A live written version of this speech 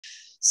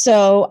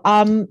So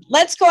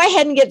let's go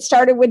ahead and get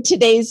started with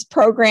today's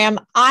program.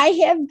 I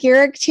have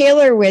Garrick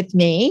Taylor with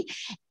me.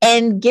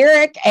 And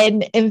Garrick,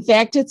 and in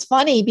fact, it's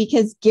funny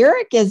because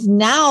Garrick is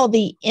now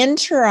the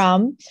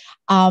interim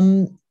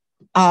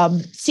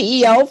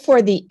CEO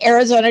for the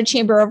Arizona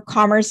Chamber of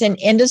Commerce and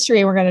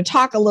Industry. We're going to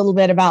talk a little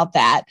bit about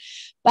that.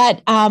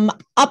 But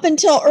up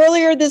until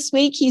earlier this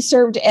week, he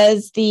served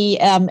as the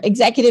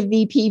executive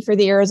VP for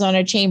the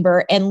Arizona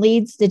Chamber and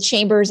leads the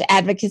Chamber's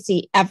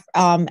advocacy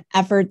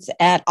efforts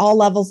at all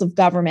levels of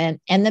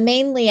government and the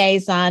main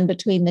liaison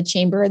between the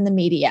Chamber and the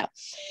media.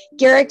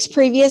 Garrick's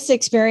previous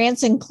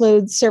experience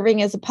includes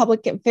serving as a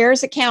public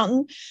affairs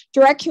accountant,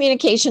 direct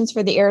communications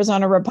for the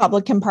Arizona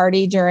Republican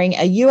Party during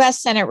a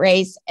U.S. Senate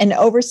race, and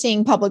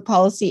overseeing public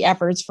policy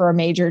efforts for a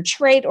major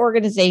trade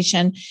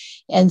organization,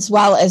 as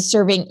well as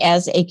serving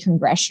as a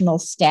congressional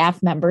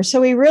staff member.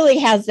 So he really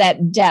has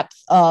that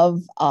depth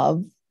of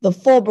the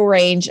full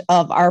range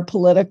of our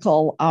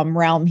political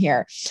realm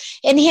here.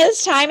 In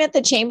his time at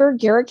the Chamber,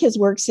 Garrick has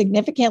worked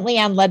significantly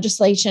on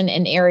legislation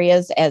in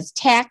areas as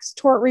tax,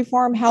 tort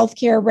reform,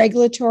 healthcare,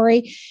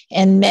 regulatory,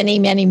 and many,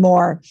 many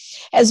more,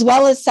 as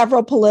well as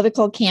several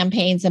political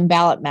campaigns and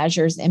ballot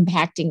measures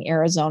impacting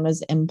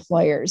Arizona's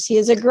employers. He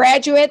is a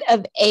graduate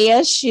of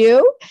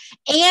ASU,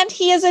 and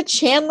he is a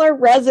Chandler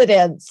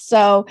resident.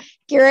 So,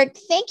 Garrick,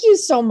 thank you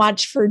so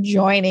much for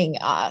joining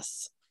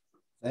us.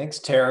 Thanks,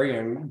 Terry,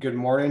 and good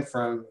morning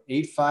from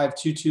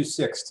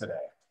 85226 today.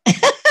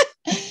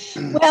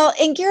 Well,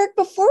 and Garrick,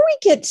 before we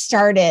get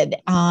started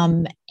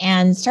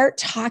and start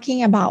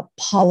talking about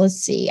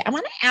policy, I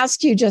want to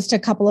ask you just a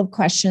couple of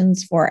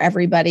questions for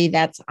everybody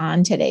that's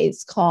on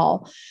today's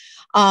call.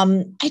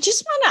 I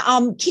just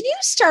want to, can you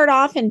start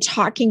off in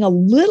talking a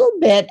little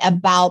bit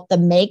about the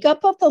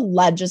makeup of the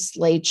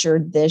legislature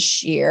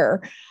this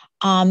year?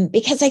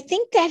 Because I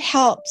think that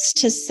helps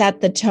to set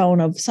the tone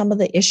of some of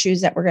the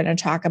issues that we're going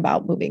to talk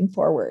about moving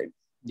forward.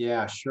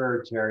 Yeah,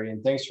 sure, Terry.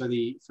 And thanks for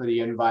the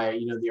invite.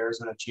 You know, the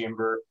Arizona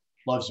Chamber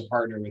loves to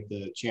partner with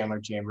the Chandler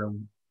Chamber.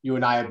 You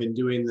and I have been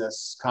doing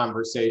this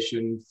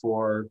conversation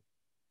for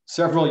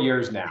several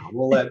years now.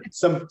 We'll let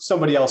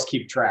somebody else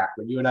keep track,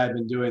 but you and I have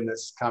been doing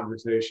this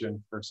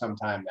conversation for some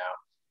time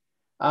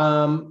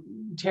now.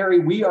 Terry,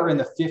 we are in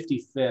the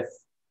 55th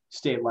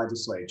state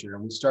legislature,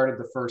 and we started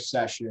the first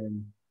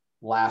session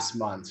last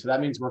month. So that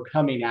means we're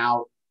coming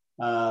out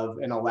of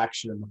an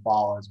election in the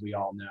fall, as we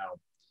all know.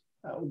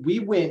 We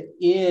went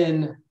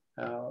in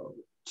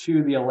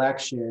to the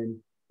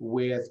election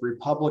with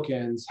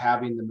Republicans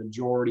having the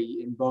majority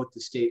in both the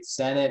state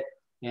Senate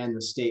and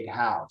the state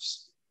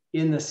House.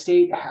 In the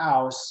state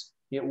House,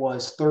 it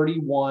was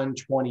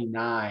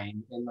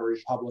 31-29 in the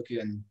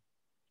Republican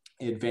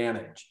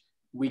advantage.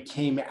 We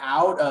came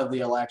out of the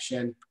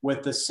election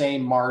with the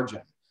same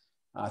margin,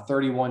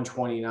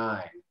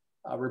 31-29.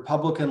 A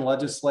Republican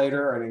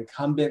legislator, an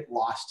incumbent,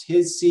 lost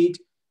his seat,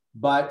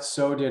 but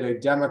so did a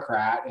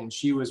Democrat, and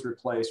she was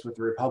replaced with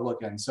a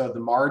Republican. So the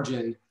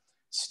margin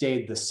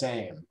stayed the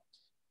same.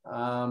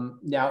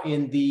 Now,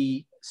 in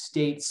the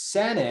state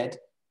Senate,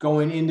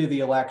 going into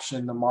the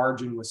election, the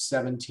margin was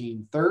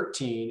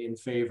 17-13 in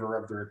favor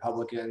of the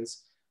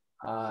Republicans.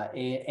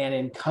 An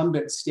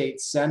incumbent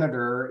state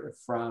senator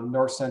from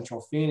North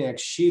Central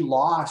Phoenix, she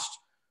lost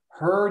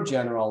her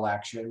general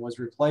election, was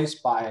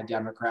replaced by a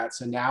Democrat.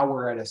 So now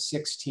we're at a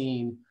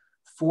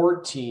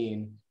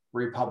 16-14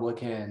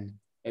 Republican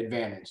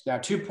advantage. Now,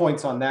 2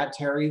 points on that,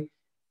 Terry.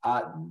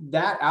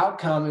 That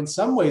outcome in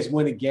some ways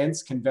went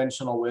against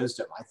conventional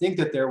wisdom. I think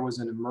that there was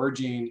an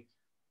emerging,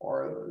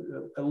 or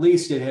at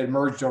least it had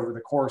emerged over the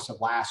course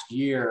of last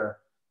year,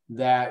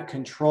 that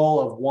control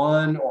of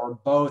one or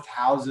both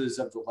houses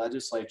of the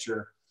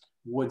legislature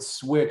would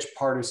switch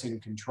partisan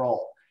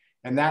control.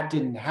 And that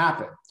didn't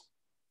happen.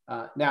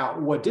 Now,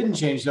 what didn't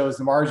change, though, is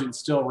the margin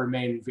still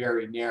remained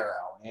very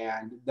narrow.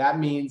 And that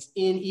means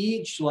in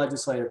each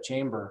legislative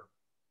chamber,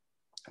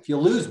 if you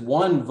lose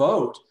one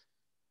vote,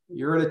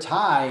 you're at a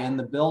tie and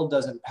the bill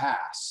doesn't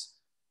pass.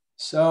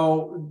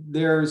 So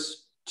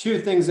there's two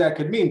things that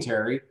could mean,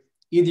 Terry.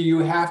 Either you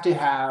have to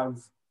have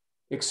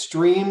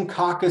extreme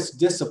caucus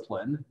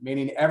discipline,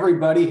 meaning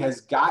everybody has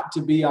got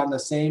to be on the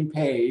same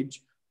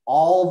page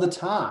all the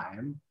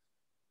time,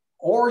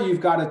 or you've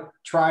got to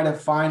try to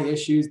find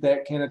issues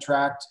that can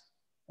attract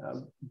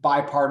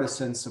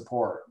bipartisan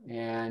support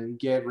and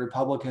get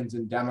Republicans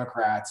and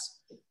Democrats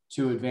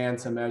to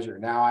advance a measure.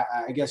 Now,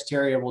 I guess,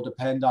 Terry, it will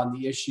depend on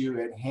the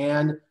issue at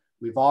hand.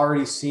 We've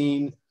already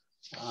seen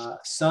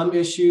some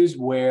issues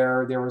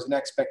where there was an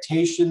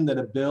expectation that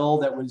a bill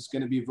that was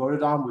going to be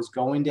voted on was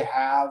going to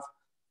have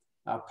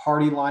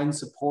party line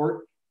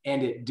support,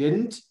 and it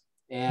didn't.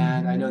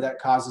 And I know that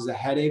causes a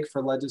headache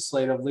for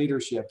legislative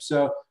leadership.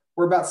 So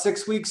we're about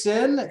 6 weeks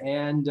in,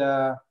 and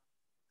I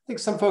think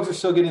some folks are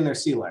still getting their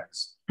sea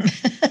legs.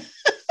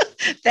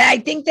 I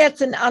think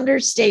that's an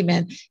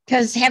understatement,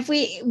 because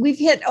we've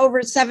hit over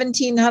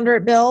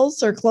 1,700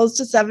 bills or close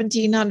to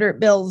 1,700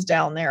 bills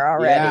down there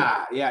already.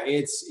 Yeah,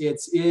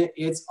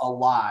 it's a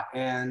lot.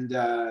 And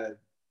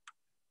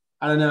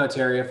I don't know,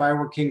 Terry, if I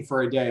were king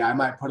for a day, I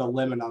might put a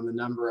limit on the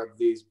number of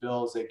these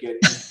bills that get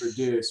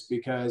introduced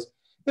because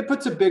it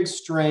puts a big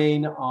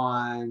strain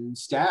on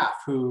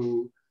staff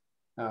who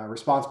are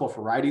responsible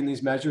for writing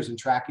these measures and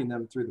tracking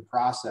them through the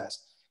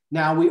process.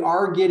 Now, we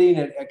are getting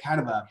at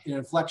kind of an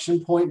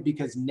inflection point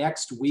because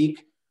next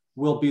week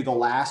will be the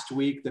last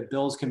week that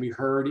bills can be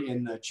heard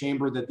in the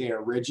chamber that they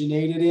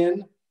originated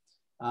in.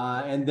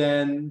 And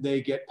then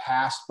they get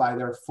passed by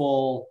their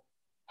full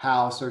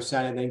House or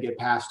Senate, then get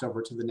passed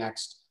over to the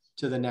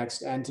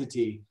next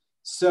entity.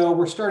 So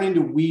we're starting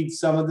to weed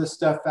some of this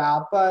stuff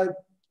out, but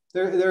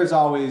there's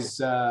always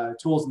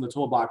tools in the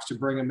toolbox to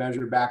bring a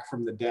measure back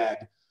from the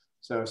dead.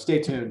 So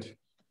stay tuned.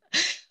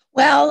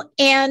 Well,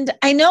 and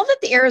I know that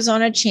the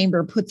Arizona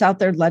Chamber puts out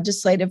their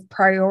legislative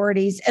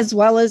priorities as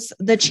well as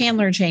the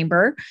Chandler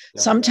Chamber.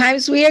 Yep.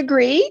 Sometimes we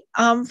agree,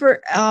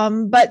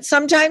 but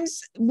sometimes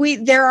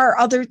there are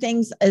other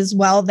things as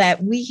well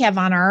that we have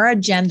on our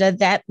agenda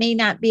that may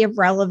not be of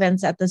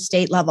relevance at the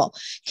state level.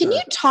 Can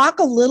you talk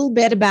a little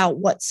bit about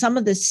what some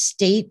of the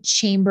state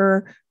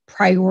chamber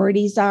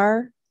priorities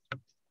are?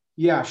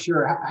 Yeah,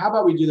 sure. How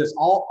about we do this?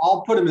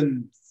 I'll put them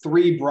in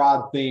three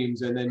broad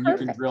themes, and then you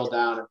can drill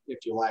down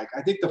if you like.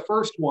 I think the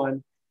first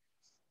one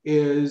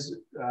is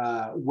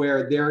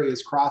where there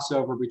is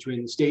crossover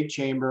between the state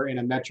chamber and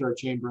a metro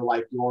chamber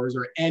like yours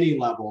or any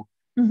level,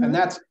 and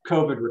that's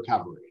COVID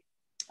recovery.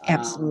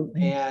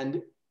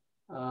 Absolutely.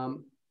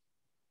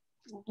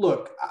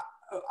 Look,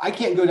 I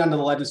can't go down to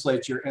the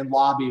legislature and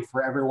lobby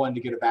for everyone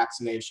to get a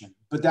vaccination,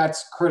 but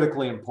that's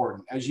critically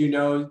important. As you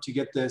know, to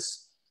get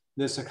this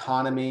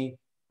economy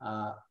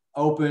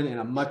open in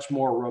a much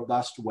more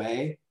robust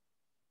way.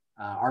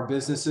 Our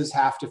businesses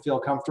have to feel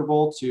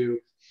comfortable to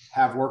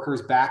have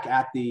workers back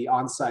at the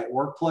on-site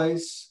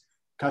workplace.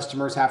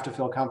 Customers have to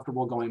feel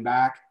comfortable going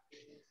back.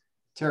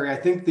 Terry, I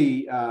think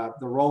the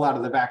rollout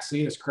of the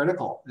vaccine is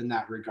critical in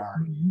that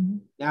regard.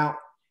 Now,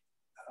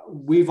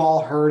 we've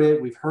all heard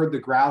it. We've heard the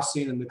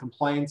grousing and the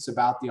complaints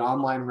about the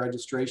online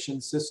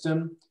registration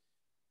system.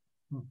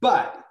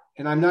 But,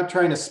 and I'm not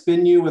trying to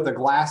spin you with a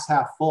glass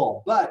half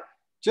full, but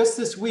just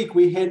this week,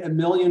 we hit 1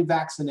 million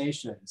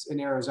vaccinations in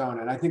Arizona.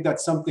 And I think that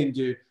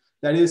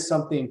is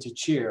something to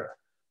cheer.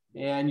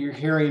 And you're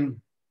hearing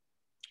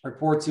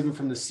reports even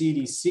from the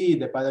CDC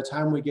that by the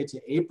time we get to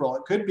April,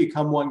 it could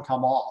become one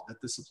come all, that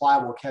the supply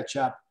will catch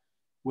up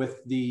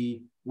with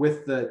the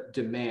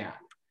demand.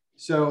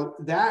 So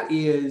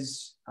that's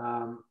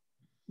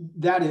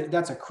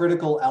a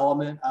critical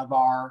element of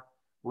our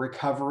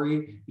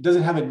recovery. It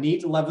doesn't have a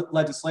neat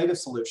legislative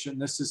solution.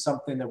 This is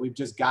something that we've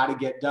just got to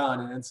get done,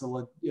 and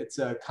it's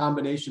a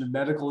combination of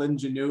medical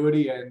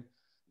ingenuity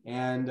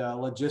and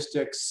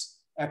logistics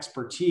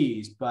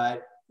expertise.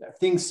 But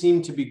things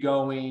seem to be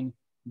going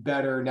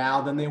better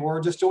now than they were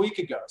just a week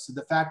ago. So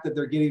the fact that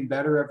they're getting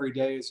better every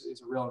day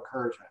is a real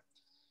encouragement.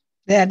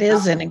 That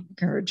is an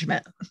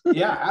encouragement.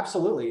 Yeah,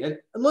 absolutely. And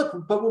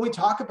look, but when we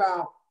talk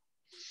about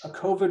a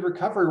COVID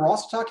recovery, we're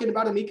also talking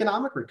about an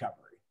economic recovery.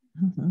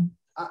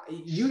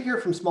 You hear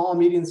from small and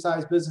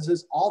medium-sized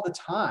businesses all the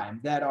time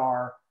that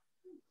are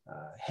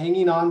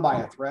hanging on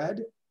by a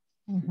thread,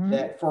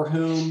 that for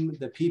whom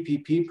the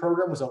PPP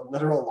program was a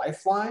literal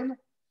lifeline.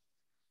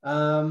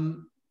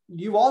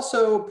 You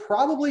also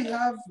probably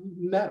have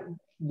met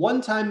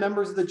one-time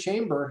members of the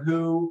chamber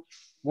who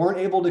weren't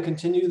able to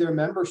continue their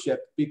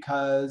membership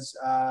because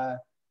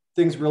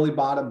things really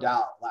bottomed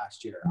out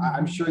last year.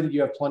 I'm sure that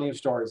you have plenty of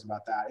stories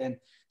about that. And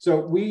so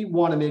we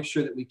want to make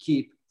sure that we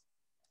keep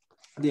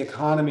the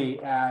economy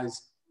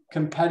as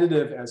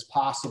competitive as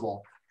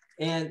possible.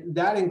 And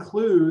that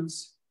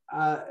includes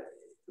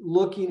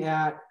looking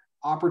at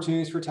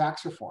opportunities for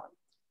tax reform.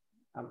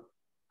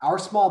 Our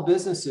small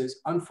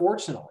businesses,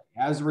 unfortunately,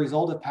 as a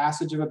result of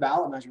passage of a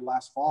ballot measure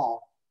last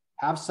fall,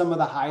 have some of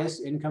the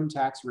highest income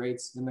tax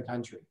rates in the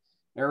country.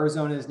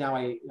 Arizona is now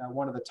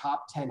one of the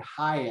top 10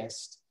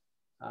 highest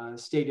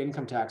state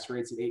income tax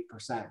rates at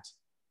 8%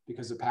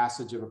 because of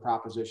passage of a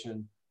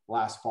proposition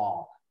last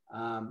fall.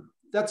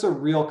 That's a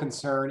real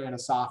concern in a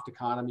soft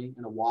economy,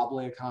 in a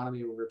wobbly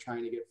economy where we're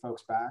trying to get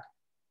folks back.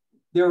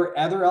 There are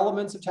other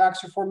elements of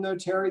tax reform, though,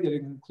 Terry, that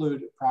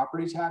include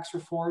property tax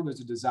reform.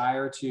 There's a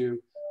desire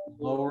to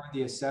lower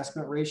the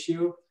assessment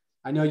ratio.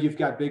 I know you've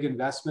got big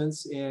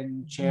investments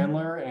in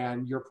Chandler,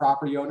 and your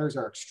property owners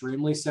are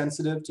extremely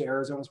sensitive to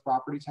Arizona's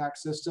property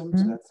tax system.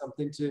 So that's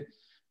something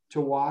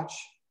to watch.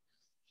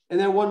 And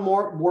then one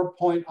more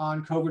point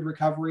on COVID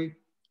recovery,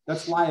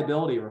 that's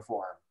liability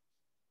reform.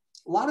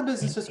 A lot of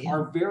businesses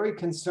are very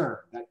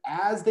concerned that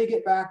as they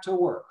get back to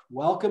work,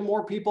 welcome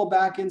more people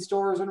back in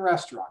stores and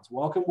restaurants,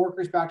 welcome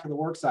workers back to the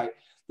work site,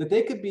 that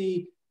they could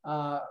be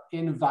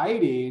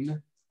inviting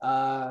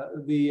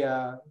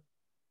the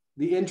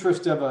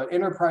interest of an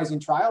enterprising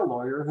trial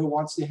lawyer who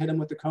wants to hit them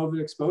with the COVID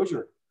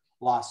exposure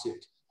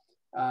lawsuit.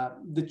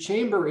 The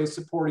chamber is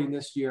supporting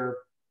this year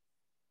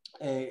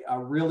a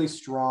really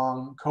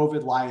strong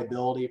COVID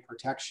liability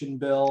protection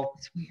bill.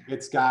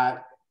 It's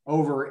got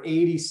over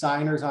 80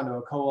 signers onto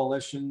a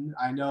coalition.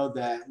 I know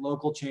that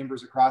local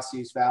chambers across the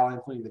East Valley,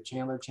 including the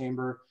Chandler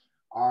Chamber,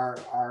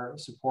 are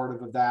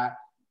supportive of that.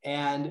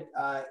 And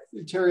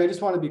Terry, I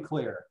just want to be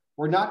clear.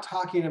 We're not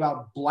talking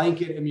about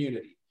blanket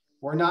immunity.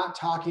 We're not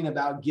talking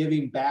about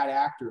giving bad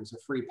actors a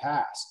free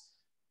pass.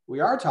 We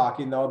are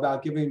talking, though,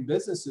 about giving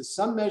businesses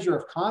some measure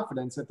of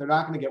confidence that they're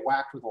not going to get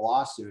whacked with a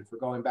lawsuit for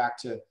going back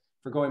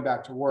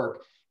to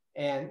work.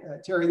 And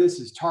Terry, this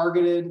is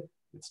targeted.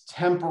 It's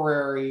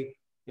temporary.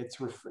 It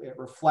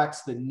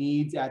reflects the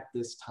needs at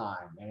this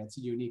time, and it's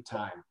a unique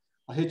time.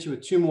 I'll hit you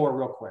with two more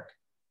real quick.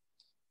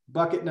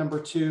 Bucket number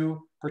 2,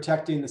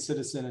 protecting the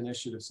citizen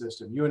initiative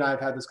system. You and I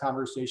have had this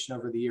conversation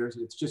over the years.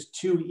 It's just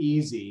too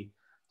easy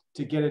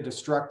to get a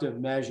destructive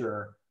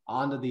measure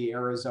onto the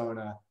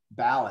Arizona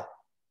ballot.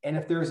 And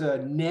if there's a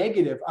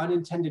negative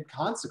unintended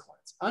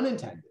consequence,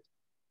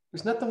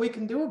 there's nothing we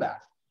can do about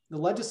it. The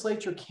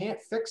legislature can't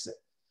fix it.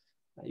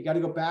 You got to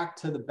go back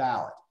to the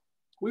ballot.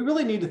 We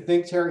really need to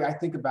think, Terry, I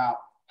think about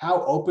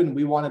how open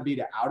we want to be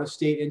to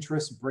out-of-state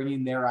interests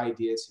bringing their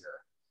ideas here.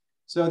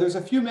 So there's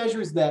a few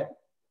measures that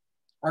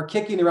are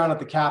kicking around at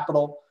the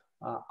Capitol.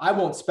 I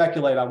won't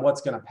speculate on what's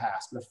going to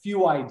pass, but a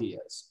few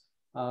ideas.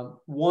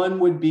 One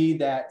would be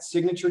that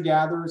signature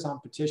gatherers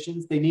on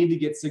petitions, they need to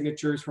get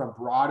signatures from a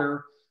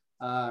broader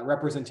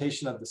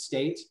representation of the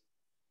state.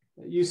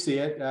 You see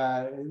it.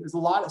 There's a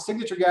lot of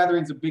signature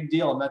gathering is a big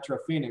deal in Metro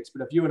Phoenix,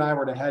 but if you and I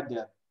were to head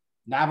to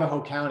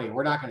Navajo County,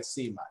 we're not going to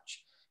see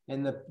much.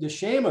 And the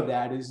shame of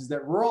that is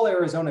that rural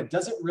Arizona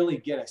doesn't really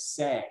get a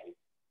say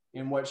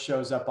in what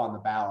shows up on the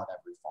ballot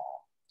every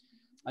fall.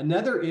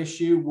 Another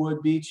issue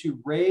would be to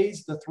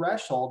raise the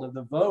threshold of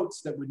the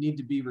votes that would need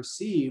to be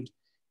received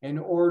in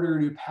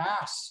order to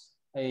pass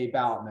a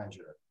ballot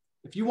measure.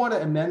 If you want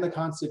to amend the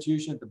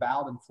Constitution at the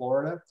ballot in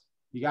Florida,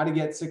 you got to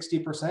get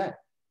 60%.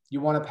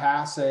 You want to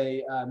pass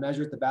a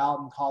measure at the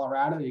ballot in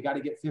Colorado, you got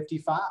to get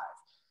 55.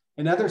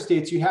 In other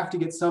states, you have to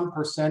get some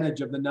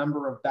percentage of the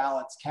number of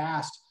ballots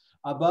cast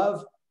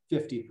above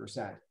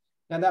 50%.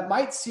 Now, that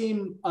might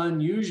seem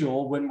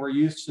unusual when we're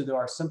used to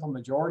our simple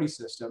majority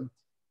system,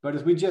 but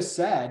as we just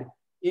said,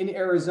 in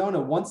Arizona,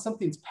 once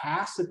something's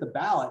passed at the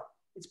ballot,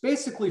 it's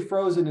basically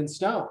frozen in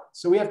stone.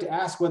 So we have to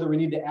ask whether we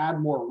need to add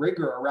more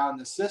rigor around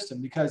the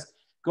system, because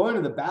going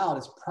to the ballot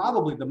is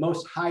probably the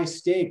most high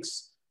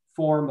stakes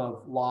form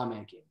of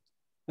lawmaking.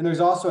 And there's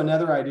also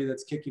another idea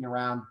that's kicking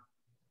around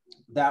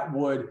that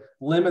would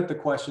limit the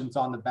questions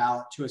on the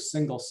ballot to a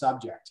single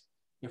subject.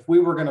 If we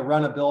were going to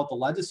run a bill at the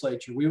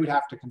legislature, we would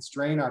have to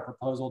constrain our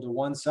proposal to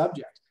one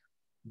subject.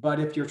 But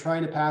if you're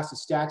trying to pass a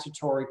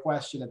statutory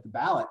question at the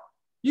ballot,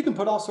 you can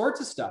put all sorts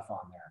of stuff on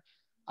there.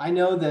 I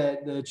know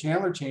that the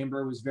Chandler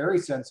Chamber was very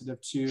sensitive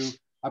to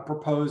a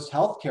proposed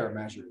healthcare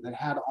measure that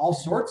had all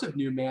sorts of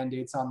new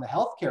mandates on the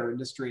healthcare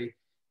industry.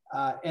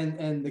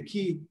 And the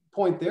key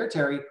point there,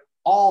 Terry,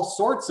 all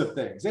sorts of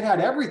things. It had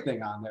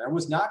everything on there. It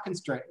was not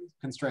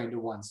constrained to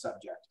one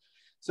subject.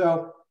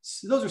 So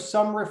those are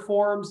some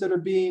reforms that are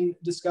being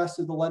discussed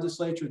in the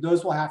legislature.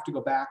 Those will have to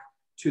go back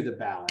to the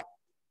ballot.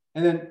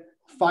 And then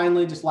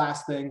finally, just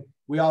last thing,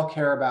 we all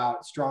care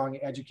about strong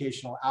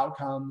educational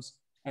outcomes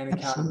and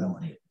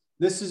accountability.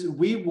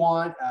 We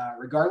want,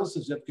 regardless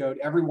of zip code,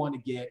 everyone to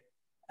get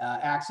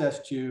access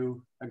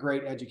to a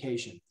great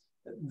education.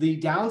 The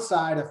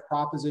downside of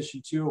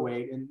Proposition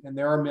 208, and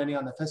there are many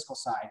on the fiscal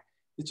side,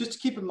 is just to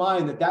keep in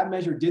mind that that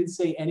measure didn't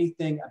say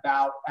anything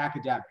about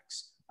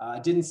academics.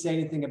 It didn't say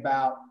anything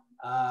about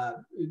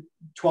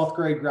 12th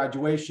grade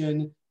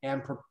graduation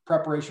and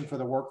preparation for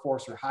the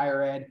workforce or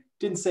higher ed.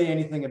 Didn't say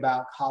anything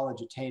about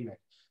college attainment.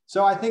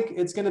 So I think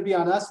it's going to be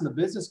on us in the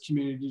business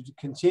community to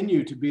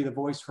continue to be the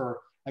voice for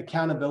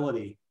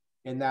accountability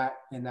in that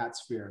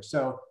sphere.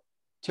 So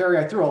Terry,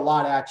 I threw a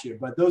lot at you,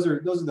 but those are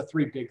the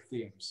three big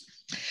themes.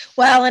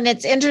 Well, and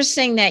it's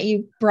interesting that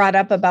you brought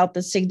up about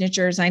the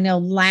signatures. I know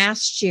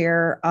last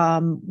year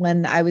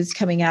when I was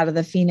coming out of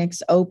the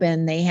Phoenix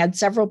Open, they had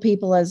several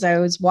people as I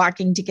was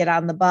walking to get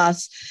on the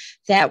bus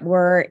that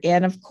were,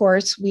 and of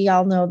course, we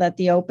all know that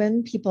the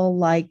Open, people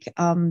like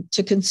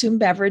to consume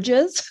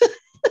beverages.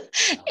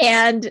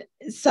 And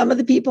some of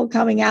the people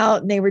coming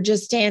out and they were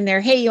just standing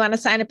there, hey, you want to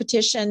sign a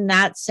petition,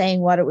 not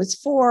saying what it was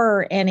for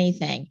or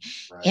anything.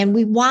 Right. And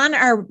we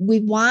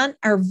want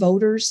our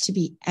voters to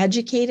be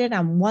educated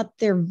on what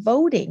they're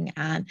voting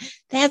on.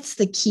 That's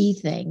the key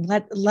thing.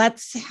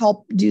 Let's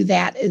help do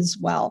that as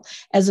well,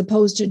 as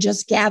opposed to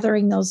just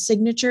gathering those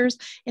signatures.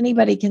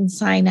 Anybody can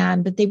sign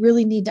on, but they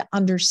really need to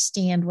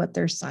understand what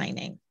they're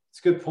signing. It's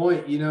a good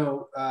point.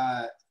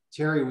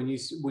 Terry,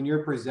 when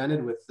you're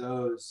presented with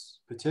those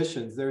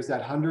petitions, there's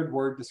that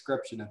 100-word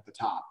description at the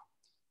top,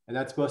 and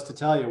that's supposed to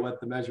tell you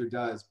what the measure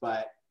does.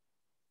 But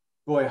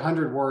boy,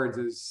 100 words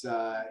is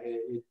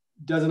it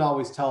doesn't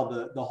always tell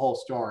the whole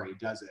story,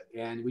 does it?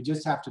 And we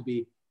just have to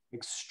be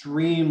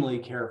extremely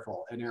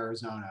careful in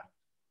Arizona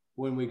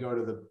when we go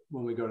to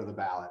the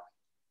ballot.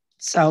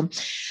 So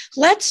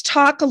let's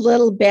talk a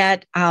little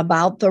bit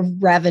about the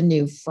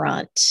revenue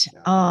front,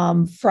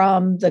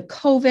 from the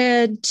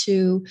COVID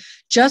to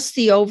just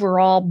the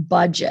overall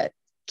budget.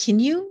 Can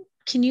you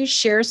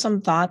share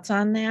some thoughts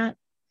on that?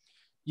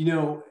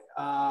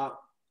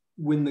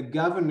 When the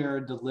governor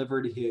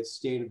delivered his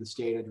State of the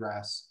State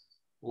address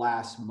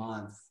last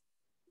month,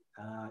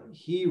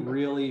 he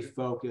really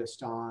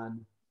focused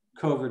on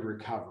COVID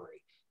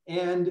recovery.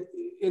 And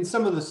in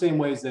some of the same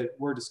ways that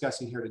we're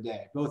discussing here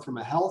today, both from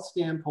a health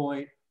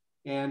standpoint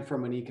and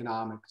from an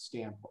economic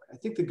standpoint. I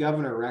think the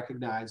governor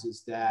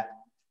recognizes that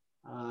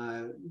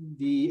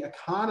the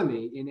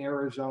economy in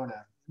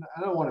Arizona,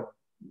 I don't want to,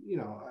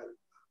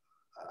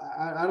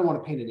 I don't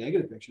want to paint a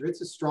negative picture.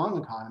 It's a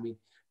strong economy,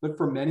 but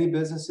for many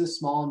businesses,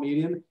 small and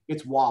medium,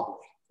 it's wobbly.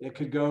 It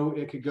could go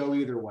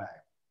either way.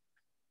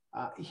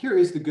 Here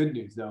is the good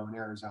news, though, in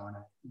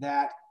Arizona,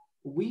 that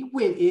we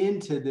went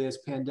into this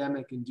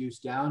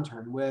pandemic-induced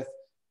downturn with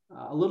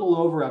a little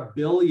over $1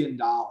 billion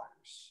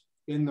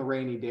in the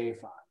rainy day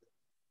fund.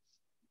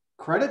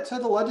 Credit to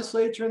the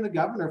legislature and the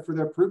governor for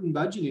their prudent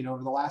budgeting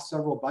over the last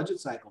several budget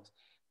cycles.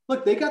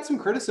 Look, they got some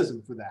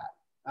criticism for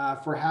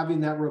that, for having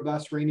that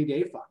robust rainy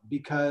day fund,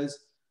 because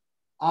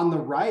on the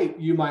right,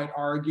 you might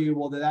argue,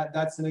 well,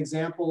 that's an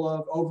example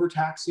of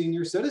overtaxing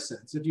your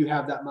citizens if you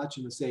have that much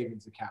in the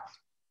savings account.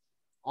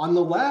 On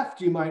the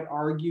left, you might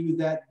argue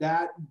that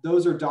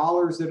those are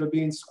dollars that are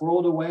being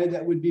squirreled away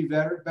that would be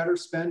better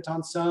spent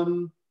on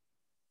some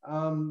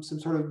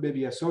sort of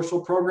maybe a social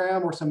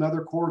program or some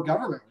other core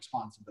government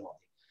responsibility.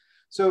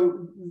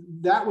 So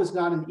that was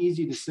not an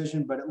easy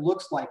decision, but it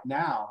looks like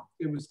now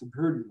it was the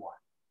prudent one.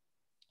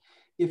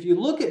 If you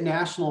look at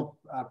national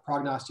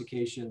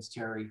prognostications,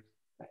 Terry,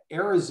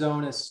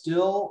 Arizona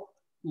still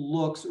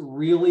looks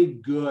really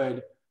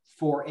good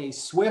for a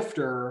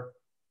swifter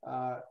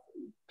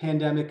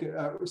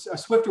a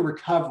swifter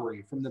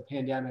recovery from the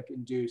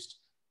pandemic-induced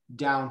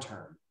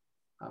downturn.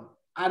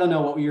 I don't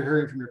know what you're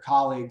hearing from your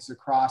colleagues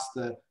across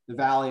the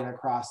valley and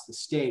across the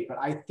state, but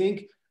I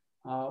think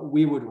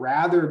we would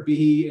rather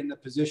be in the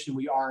position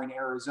we are in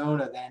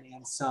Arizona than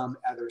in some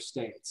other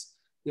states.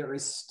 There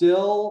is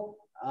still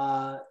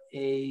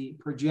a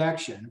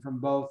projection from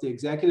both the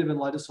executive and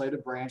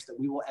legislative branch that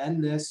we will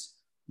end this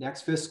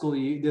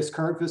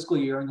current fiscal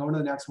year and go into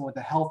the next one with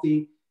a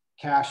healthy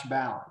cash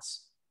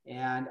balance.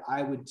 And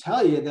I would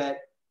tell you that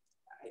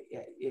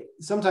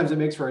sometimes it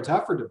makes for a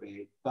tougher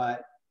debate,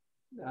 but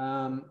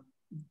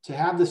to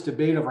have this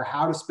debate over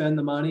how to spend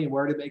the money and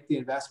where to make the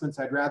investments,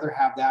 I'd rather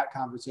have that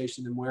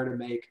conversation than where to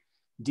make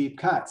deep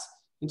cuts.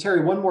 And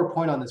Terry, one more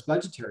point on this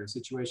budgetary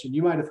situation.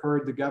 You might have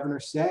heard the governor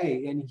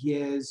say in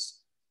his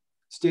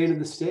State of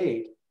the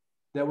State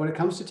that when it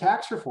comes to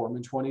tax reform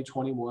in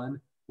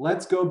 2021,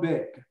 let's go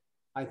big.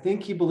 I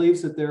think he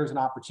believes that there's an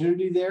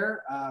opportunity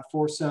there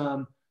for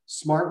some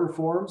smart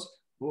reforms.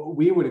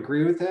 We would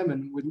agree with him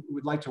and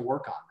would like to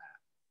work on that.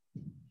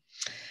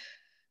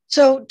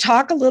 So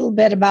talk a little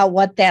bit about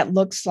what that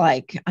looks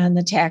like on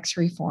the tax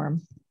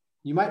reform.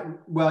 You might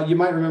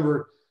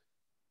remember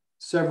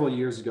several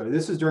years ago,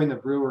 this is during the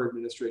Brewer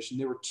administration,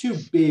 there were two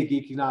big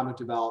economic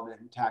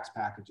development and tax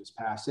packages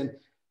passed. And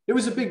it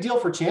was a big deal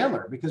for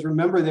Chandler because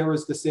remember there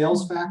was the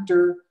sales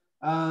factor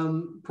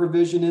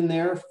provision in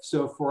there.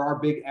 So for our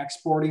big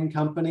exporting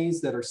companies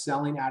that are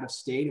selling out of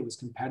state, it was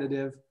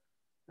competitive.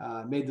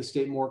 Made the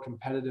state more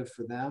competitive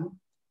for them.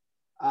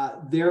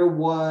 There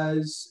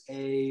was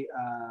a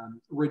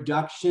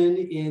reduction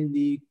in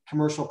the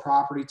commercial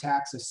property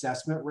tax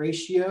assessment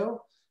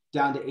ratio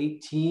down to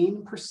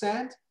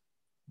 18%.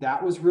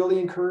 That was really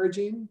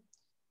encouraging.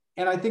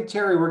 And I think,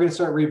 Terry, we're going to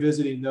start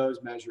revisiting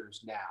those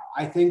measures now.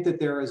 I think that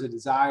there is a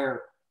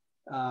desire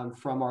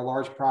from our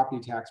large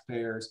property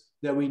taxpayers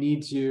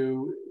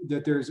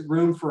that there's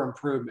room for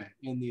improvement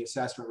in the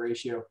assessment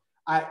ratio.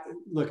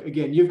 Look,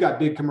 again, you've got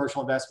big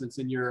commercial investments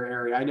in your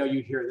area. I know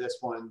you hear this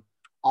one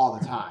all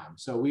the time.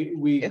 So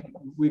we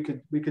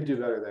could do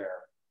better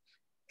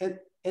there.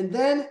 And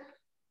then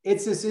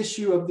it's this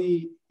issue of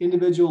the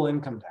individual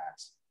income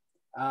tax.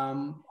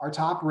 Our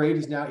top rate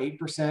is now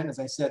 8%. As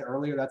I said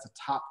earlier, that's a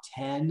top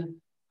 10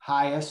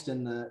 highest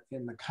in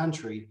the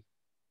country.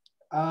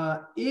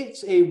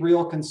 It's a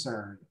real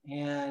concern.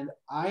 And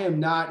I am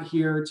not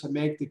here to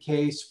make the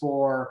case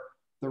for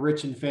the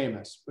rich and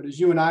famous, but as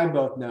you and I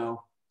both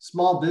know,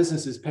 small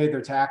businesses pay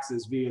their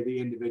taxes via the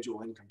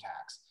individual income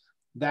tax.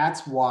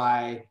 That's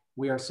why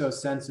we are so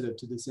sensitive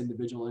to this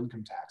individual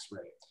income tax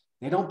rate.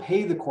 They don't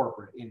pay the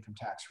corporate income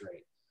tax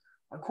rate.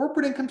 Our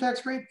corporate income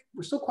tax rate,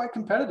 we're still quite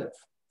competitive,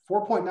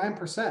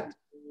 4.9%.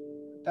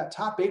 That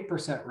top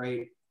 8%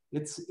 rate,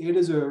 it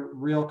is a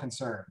real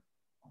concern.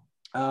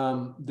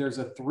 There's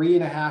a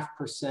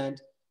 3.5%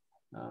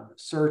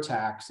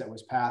 surtax that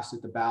was passed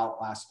at the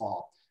ballot last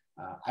fall.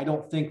 I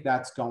don't think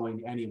that's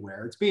going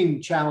anywhere. It's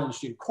being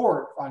challenged in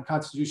court on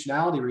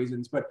constitutionality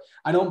reasons, but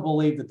I don't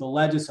believe that the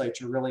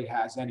legislature really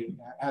has many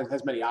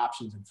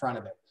options in front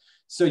of it.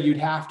 So you'd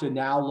have to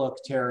now look,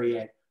 Terry,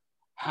 at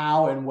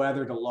how and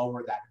whether to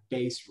lower that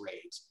base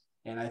rate.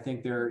 And I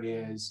think there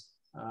is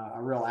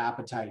a real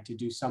appetite to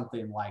do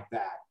something like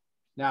that.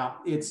 Now,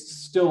 it's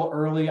still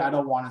early. I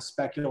don't want to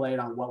speculate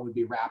on what would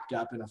be wrapped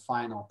up in a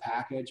final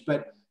package,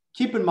 but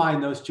keep in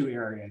mind those two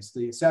areas,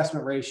 the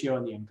assessment ratio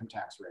and the income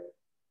tax rate.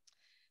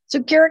 So,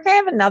 Garrick, I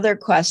have another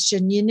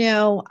question.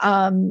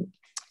 How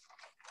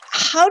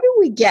do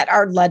we get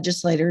our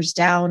legislators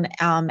down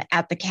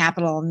at the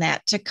Capitol and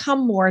that to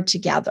come more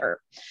together?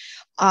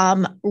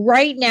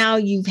 Right now,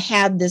 you've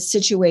had this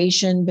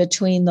situation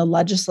between the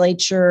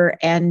legislature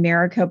and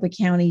Maricopa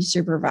County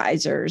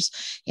supervisors.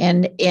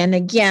 And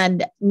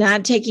again,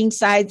 not taking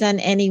sides on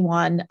any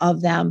one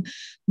of them.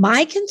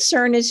 My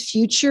concern is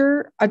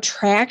future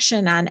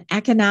attraction on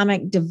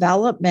economic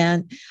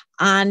development,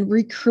 on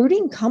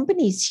recruiting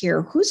companies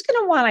here. Who's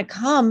going to want to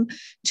come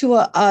to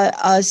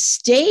a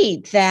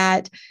state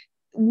that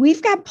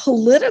we've got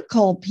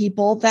political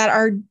people that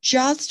are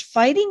just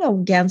fighting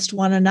against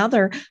one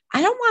another?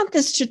 I don't want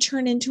this to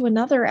turn into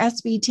another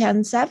SB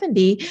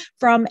 1070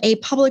 from a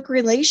public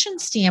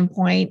relations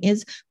standpoint.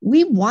 Is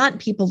we want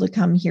people to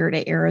come here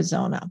to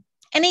Arizona.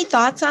 Any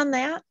thoughts on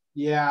that?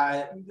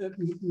 Yeah,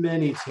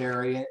 many,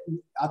 Terry.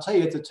 I'll tell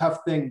you, it's a tough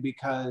thing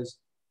because,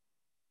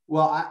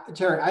 well,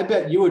 Terry, I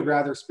bet you would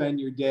rather spend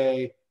your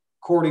day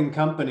courting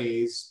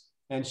companies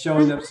and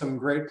showing them some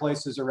great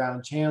places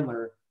around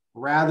Chandler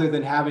rather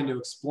than having to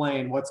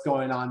explain what's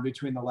going on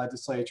between the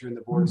legislature and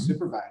the board of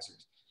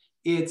supervisors.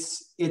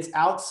 It's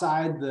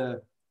outside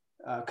the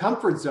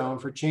comfort zone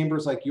for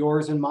chambers like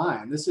yours and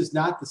mine. This is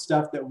not the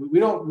stuff that we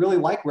don't really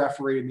like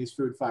refereeing these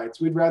food fights.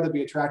 We'd rather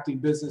be attracting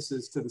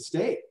businesses to the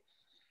state.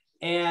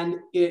 And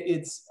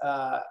it's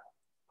not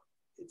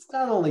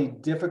only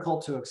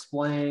difficult to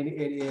explain,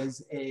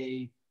 it's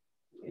an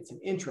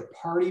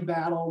intra-party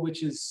battle,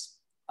 which is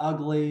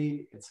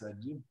ugly. It's a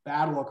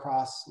battle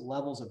across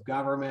levels of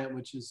government,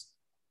 which is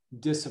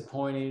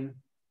disappointing.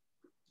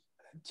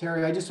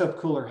 Terry, I just hope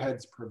cooler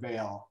heads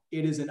prevail.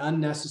 It is an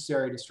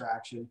unnecessary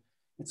distraction.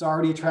 It's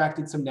already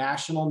attracted some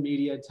national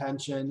media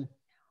attention.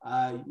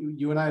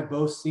 You and I have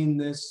both seen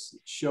this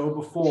show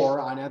before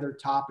on other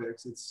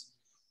topics. It's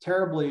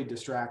terribly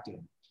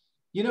distracting.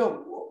 You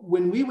know,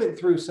 when we went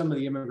through some of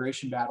the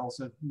immigration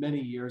battles of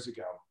many years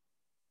ago,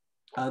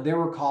 there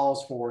were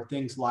calls for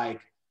things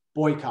like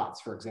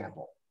boycotts, for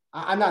example.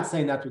 I'm not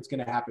saying that's what's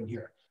going to happen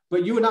here,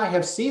 but you and I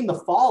have seen the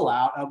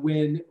fallout of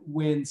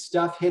when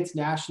stuff hits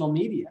national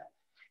media.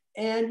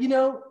 And, you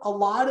know, a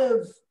lot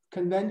of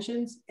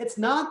conventions, it's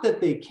not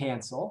that they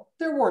cancel.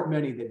 There weren't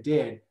many that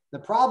did. The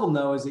problem,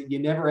 though, is that you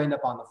never end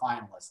up on the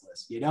finalist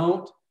list. You're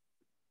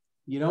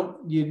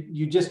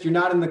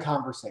not in the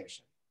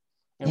conversation.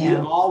 And we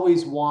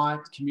always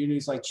want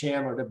communities like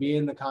Chandler to be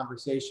in the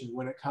conversation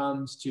when it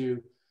comes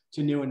to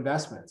new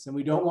investments. And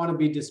we don't want to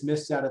be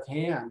dismissed out of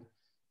hand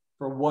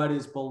for what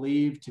is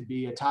believed to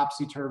be a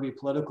topsy-turvy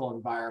political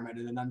environment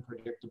and an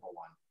unpredictable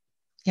one.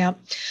 Yeah.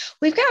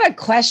 We've got a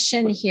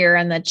question here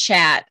in the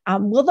chat.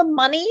 Will the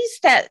monies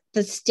that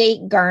the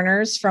state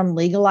garners from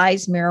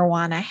legalized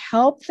marijuana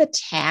help the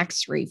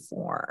tax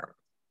reform?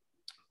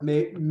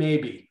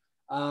 Maybe.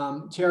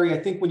 Terry, I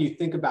think when you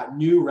think about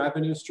new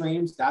revenue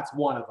streams, that's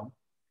one of them,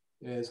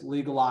 is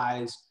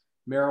legalized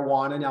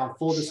marijuana. Now,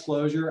 full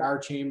disclosure, our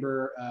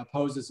chamber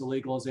opposes the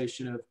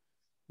legalization of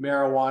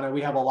marijuana.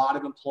 We have a lot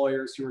of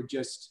employers who are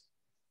just,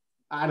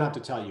 I don't have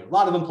to tell you, a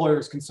lot of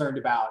employers concerned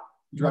about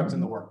drugs in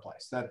the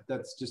workplace.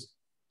 That's just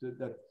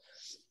a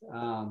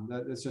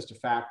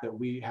fact that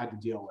we had to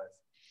deal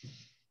with.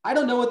 I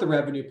don't know what the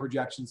revenue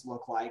projections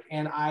look like,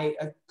 and I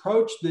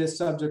approach this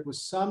subject with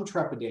some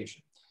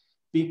trepidation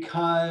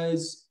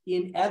because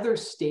in other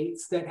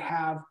states that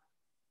have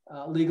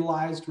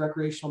legalized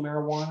recreational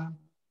marijuana,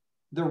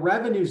 the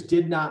revenues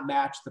did not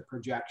match the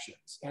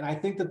projections. And I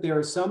think that there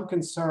is some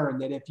concern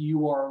that if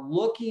you are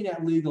looking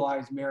at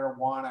legalized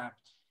marijuana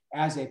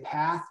as a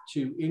path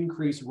to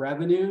increase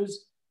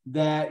revenues,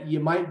 that you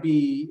might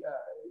be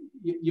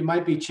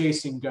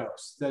chasing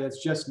ghosts, that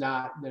it's just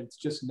not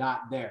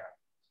there.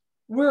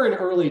 We're in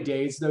early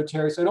days though,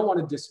 Terry, so I don't want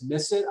to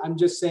dismiss it. I'm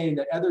just saying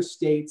that other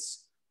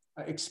states'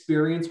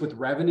 experience with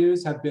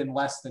revenues have been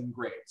less than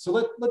great.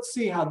 So let's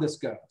see how this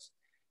goes.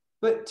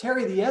 But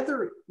Terry, the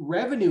other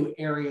revenue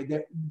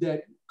area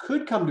that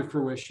could come to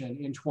fruition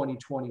in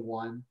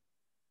 2021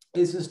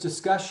 is this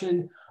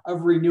discussion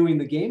of renewing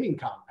the gaming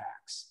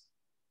compacts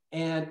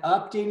and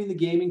updating the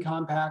gaming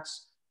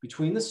compacts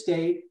between the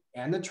state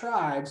and the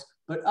tribes,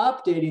 but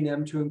updating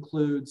them to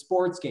include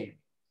sports gaming.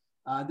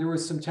 There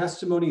was some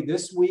testimony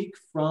this week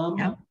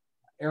from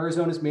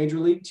Arizona's major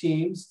league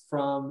teams,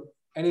 from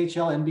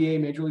NHL, NBA,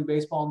 Major League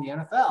Baseball, and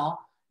the NFL,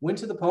 went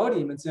to the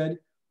podium and said,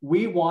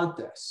 we want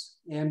this.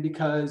 And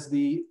because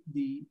the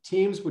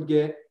teams would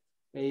get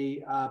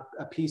a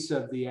piece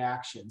of the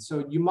action.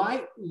 So you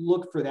might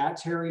look for that,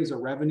 Terry, as a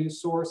revenue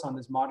source on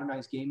this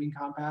modernized gaming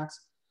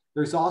compacts.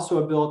 There's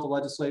also a bill at the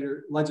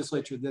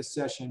legislature this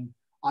session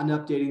on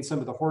updating some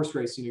of the horse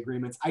racing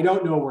agreements. I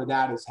don't know where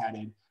that is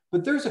headed,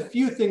 but there's a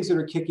few things that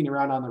are kicking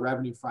around on the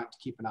revenue front to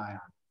keep an eye on.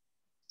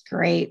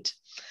 Great.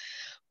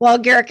 Well,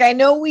 Garrick, I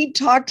know we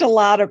talked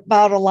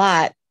about a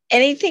lot.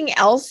 Anything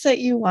else that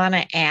you want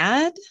to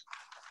add?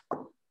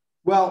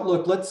 Well,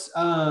 look, let's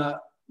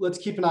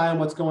keep an eye on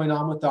what's going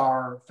on with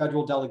our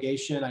federal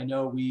delegation. I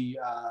know we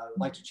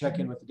like to check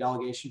in with the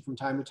delegation from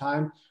time to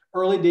time.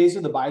 Early days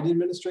of the Biden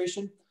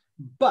administration,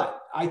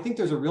 but I think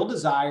there's a real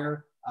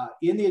desire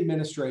in the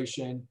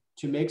administration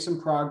to make some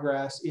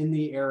progress in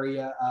the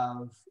area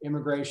of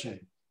immigration.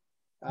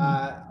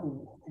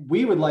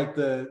 we would like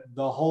the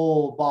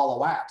whole ball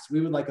of wax.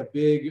 We would like a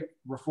big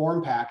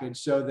reform package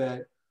so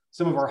that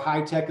some of our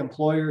high-tech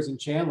employers in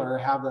Chandler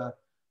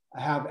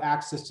have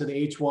access to the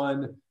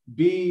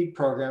H-1B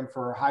program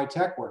for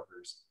high-tech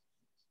workers.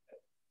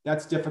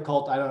 That's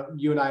difficult.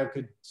 You and I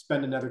could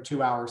spend another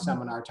 2-hour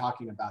seminar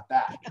talking about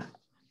that.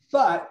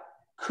 But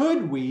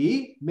could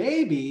we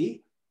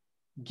maybe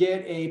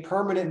get a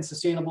permanent and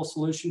sustainable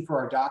solution for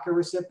our DACA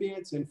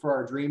recipients and for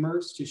our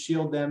dreamers to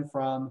shield them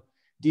from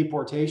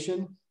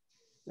deportation?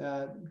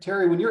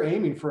 Terry, when you're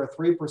aiming for a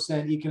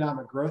 3%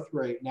 economic growth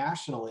rate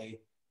nationally,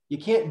 you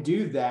can't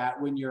do that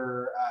when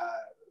your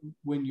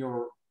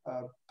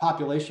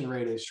population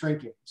rate is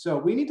shrinking. So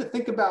we need to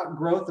think about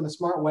growth in a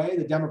smart way,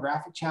 the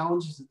demographic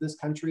challenges that this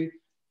country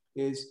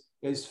is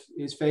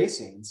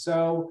facing.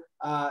 So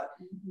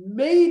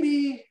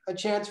maybe a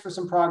chance for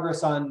some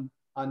progress on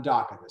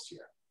DACA this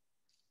year.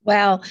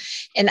 Well,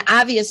 and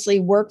obviously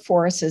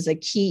workforce is a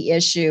key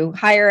issue.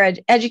 Higher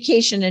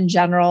education in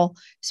general,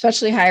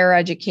 especially higher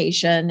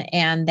education,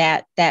 and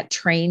that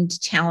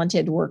trained,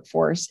 talented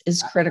workforce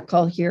is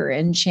critical here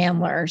in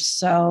Chandler.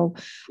 So,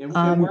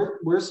 and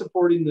we're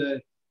supporting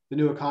the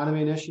new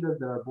economy initiative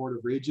that our Board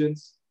of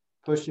Regents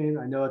pushing.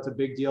 I know it's a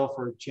big deal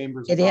for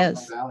chambers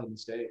across the valley in the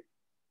state.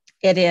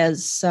 It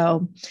is.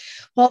 So,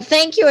 well,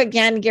 thank you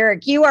again,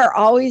 Garrick. You are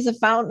always a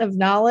fountain of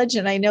knowledge.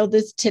 And I know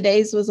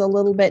today's was a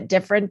little bit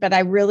different, but I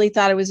really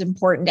thought it was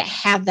important to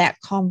have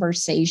that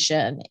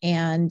conversation.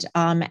 And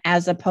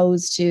as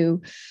opposed to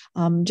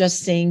just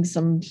seeing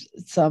some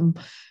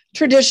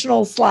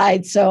traditional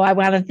slides. So I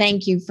want to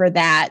thank you for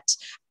that.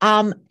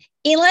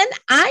 Elin,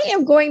 I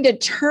am going to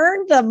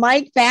turn the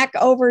mic back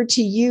over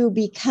to you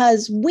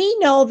because we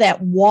know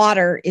that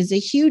water is a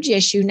huge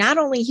issue, not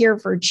only here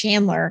for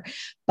Chandler,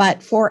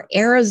 but for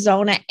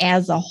Arizona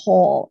as a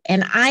whole.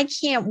 And I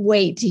can't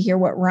wait to hear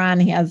what Ron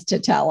has to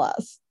tell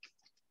us.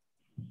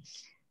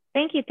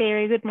 Thank you,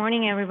 Terry. Good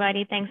morning,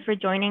 everybody. Thanks for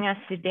joining us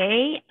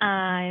today.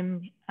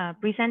 I'm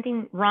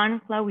presenting Ron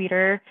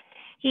Klawitter.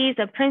 He's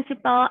a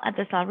principal at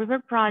the Verde River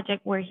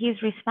project, where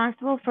he's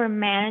responsible for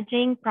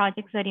managing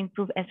projects that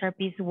improve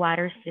SRP's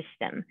water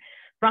system.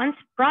 Ron's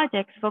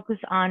projects focus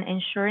on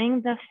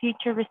ensuring the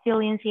future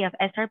resiliency of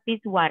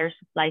SRP's water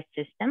supply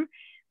system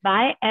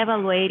by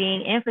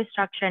evaluating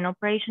infrastructure and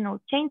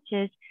operational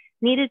changes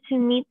needed to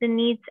meet the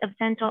needs of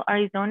Central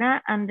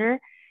Arizona under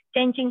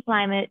changing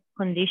climate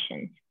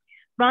conditions.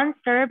 Ron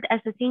served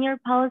as a senior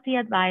policy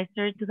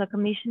advisor to the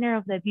Commissioner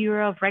of the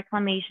Bureau of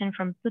Reclamation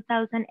from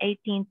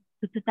 2018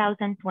 to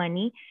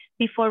 2020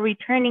 before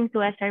returning to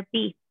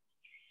SRP.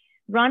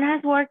 Ron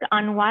has worked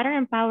on water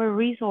and power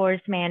resource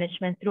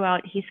management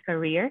throughout his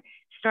career,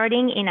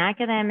 starting in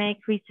academic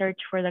research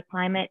for the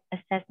climate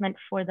assessment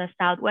for the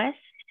Southwest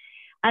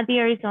at the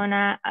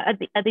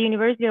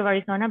University of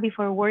Arizona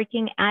before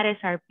working at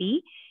SRP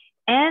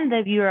and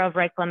the Bureau of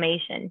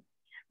Reclamation.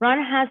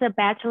 Ron has a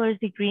bachelor's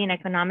degree in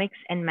economics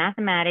and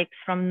mathematics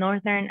from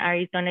Northern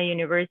Arizona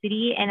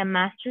University and a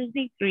master's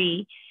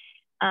degree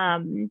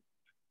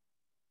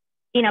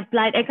in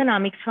applied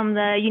economics from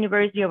the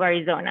University of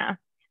Arizona.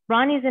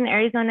 Ron is an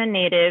Arizona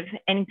native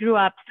and grew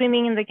up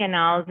swimming in the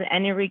canals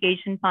and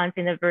irrigation ponds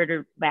in the Verde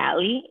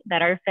Valley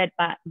that are fed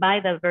by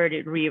the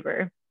Verde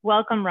River.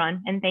 Welcome,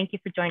 Ron, and thank you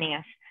for joining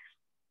us.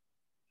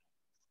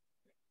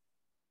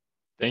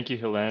 Thank you,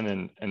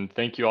 Helen, and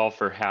thank you all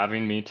for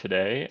having me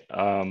today.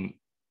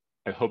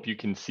 I hope you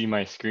can see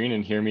my screen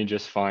and hear me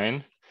just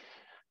fine.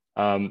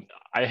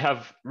 I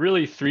have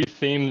really 3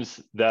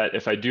 themes that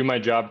if I do my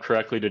job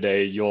correctly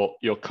today, you'll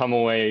come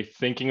away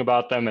thinking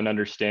about them and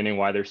understanding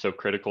why they're so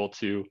critical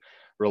to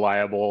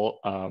reliable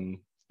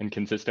and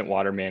consistent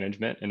water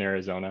management in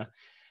Arizona.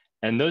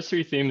 And those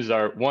 3 themes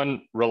are: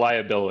 1,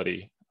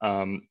 reliability,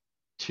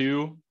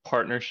 2,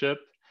 partnership,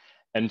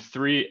 and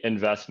 3,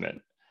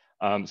 investment.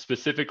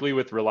 Specifically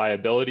with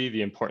reliability,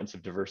 the importance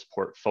of diverse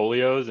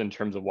portfolios in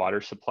terms of water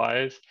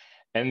supplies,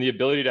 and the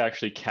ability to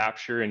actually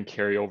capture and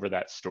carry over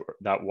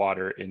that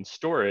water in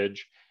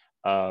storage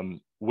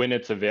when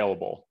it's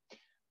available.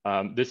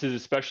 This is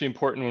especially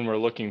important when we're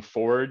looking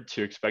forward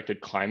to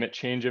expected climate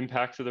change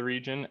impacts of the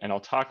region, and I'll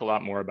talk a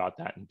lot more about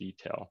that in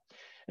detail.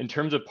 In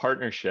terms of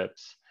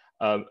partnerships,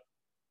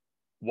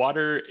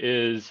 water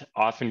is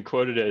often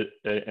quoted,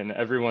 and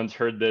everyone's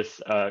heard this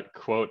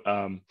quote,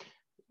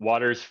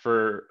 water's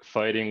for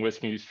fighting,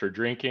 whiskey's for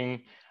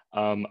drinking.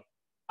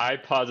 I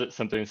posit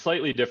something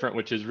slightly different,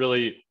 which is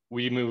really,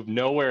 we move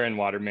nowhere in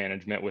water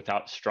management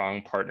without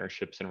strong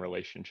partnerships and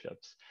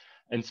relationships.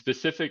 And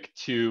specific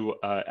to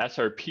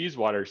SRP's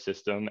water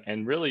system,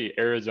 and really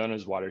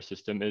Arizona's water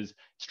system, is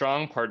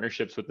strong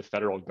partnerships with the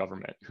federal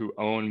government, who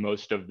own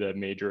most of the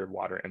major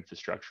water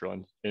infrastructure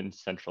in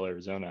Central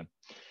Arizona.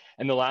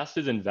 And the last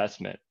is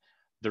investment.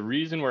 The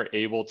reason we're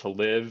able to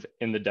live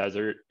in the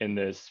desert in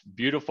this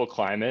beautiful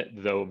climate,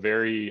 though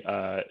very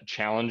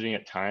challenging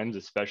at times,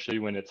 especially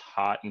when it's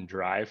hot and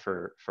dry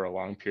for a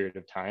long period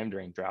of time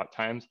during drought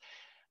times,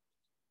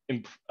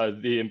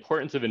 the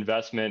importance of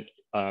investment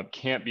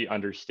can't be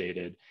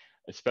understated.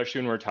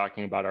 especially when we're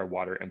talking about our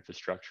water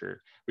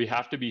infrastructure. We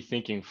have to be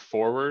thinking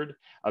forward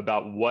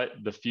about what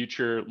the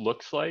future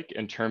looks like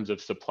in terms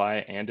of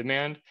supply and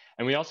demand.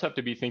 And we also have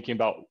to be thinking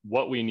about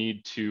what we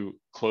need to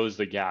close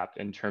the gap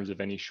in terms of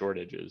any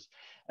shortages.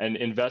 And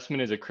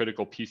investment is a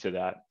critical piece of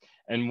that.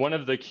 And one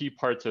of the key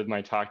parts of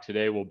my talk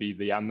today will be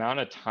the amount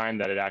of time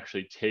that it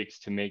actually takes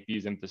to make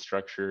these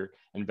infrastructure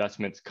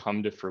investments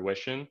come to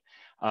fruition.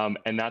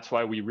 And that's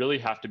why we really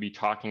have to be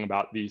talking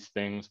about these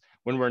things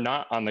when we're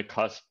not on the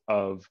cusp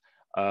of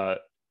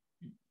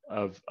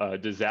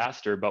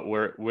disaster, but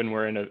when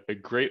we're in a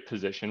great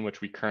position,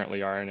 which we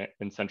currently are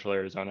in Central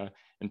Arizona,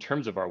 in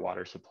terms of our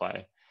water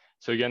supply.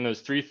 So again, those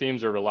three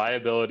themes are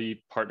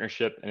reliability,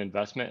 partnership, and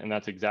investment, and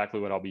that's exactly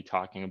what I'll be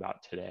talking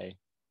about today.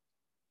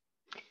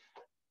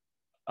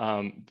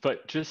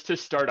 But just to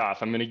start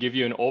off, I'm going to give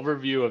you an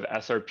overview of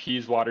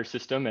SRP's water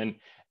system and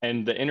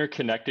the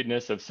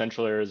interconnectedness of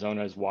Central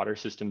Arizona's water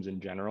systems in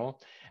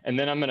general. And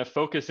then I'm going to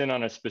focus in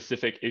on a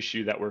specific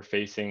issue that we're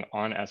facing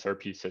on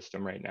SRP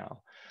system right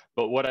now.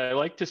 But what I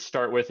like to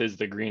start with is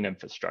the green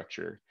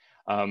infrastructure.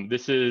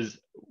 This is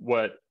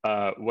what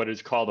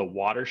is called a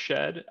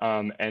watershed.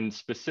 And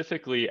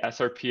specifically,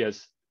 SRP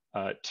has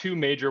two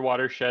major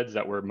watersheds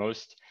that we're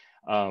most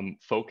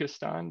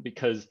focused on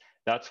because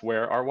that's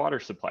where our water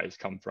supplies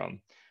come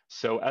from.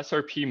 So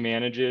SRP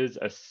manages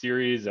a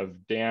series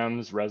of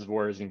dams,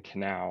 reservoirs, and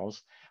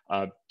canals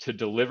to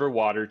deliver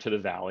water to the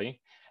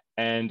valley.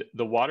 And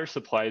the water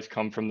supplies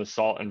come from the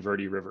Salt and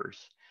Verde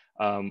Rivers.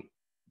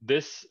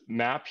 This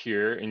map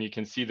here, and you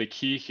can see the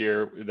key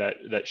here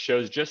that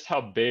shows just how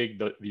big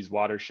these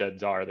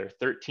watersheds are. They're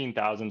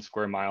 13,000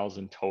 square miles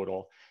in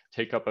total,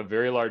 take up a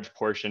very large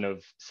portion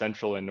of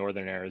central and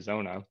northern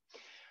Arizona.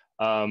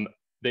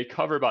 They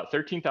cover about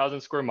 13,000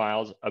 square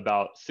miles,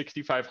 about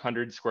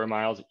 6,500 square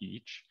miles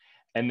each,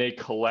 and they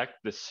collect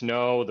the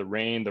snow, the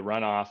rain, the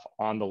runoff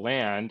on the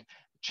land,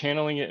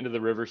 channeling it into the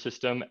river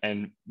system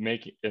and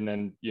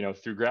then,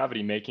 through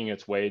gravity, making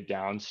its way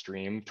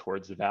downstream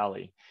towards the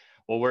valley.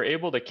 Well, we're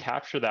able to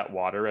capture that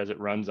water as it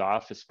runs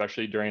off,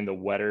 especially during the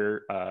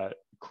wetter,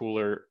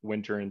 cooler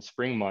winter and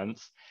spring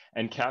months,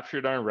 and capture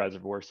it on a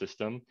reservoir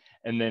system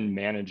and then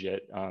manage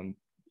it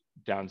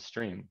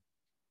downstream.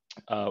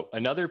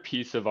 Another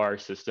piece of our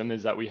system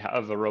is that we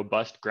have a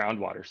robust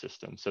groundwater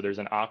system. So there's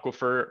an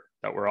aquifer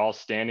that we're all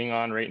standing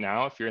on right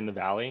now, if you're in the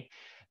valley,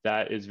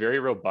 that is very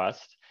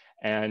robust.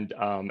 And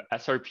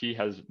SRP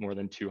has more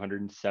than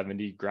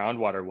 270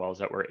 groundwater wells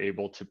that we're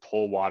able to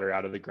pull water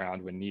out of the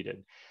ground when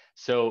needed.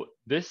 So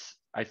this,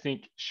 I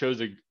think,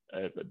 shows a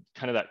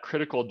kind of that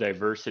critical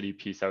diversity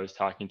piece I was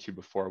talking to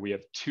before. We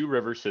have two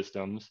river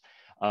systems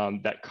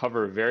that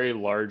cover a very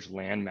large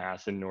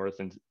landmass in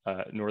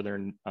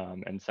northern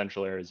and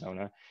central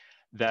Arizona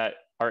that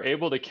are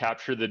able to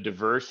capture the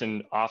diverse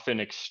and often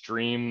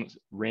extreme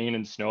rain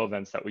and snow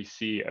events that we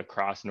see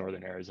across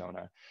northern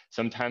Arizona.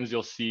 Sometimes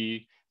you'll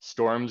see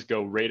storms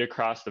go right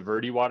across the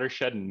Verde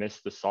watershed and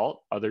miss the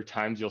Salt. Other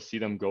times you'll see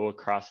them go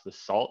across the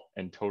Salt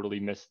and totally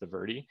miss the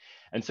Verde.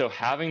 And so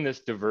having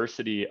this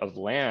diversity of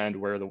land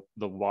where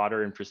the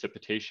water and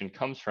precipitation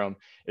comes from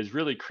is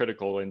really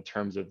critical in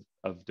terms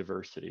of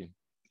diversity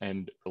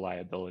and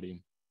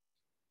reliability.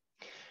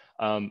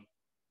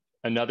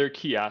 Another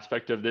key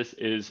aspect of this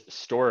is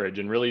storage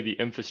and really the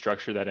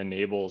infrastructure that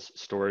enables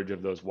storage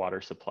of those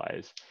water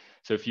supplies.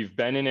 So if you've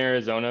been in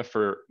Arizona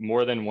for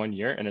more than 1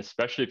 year, and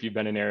especially if you've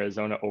been in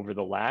Arizona over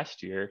the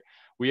last year,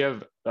 we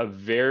have a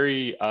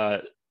very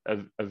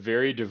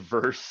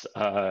diverse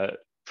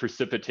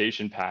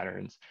precipitation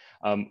patterns.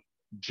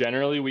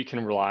 Generally, we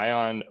can rely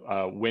on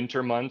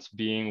winter months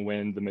being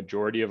when the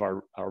majority of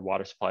our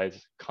water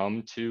supplies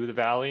come to the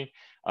valley.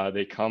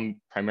 They come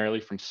primarily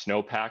from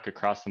snowpack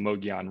across the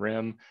Mogollon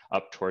Rim,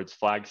 up towards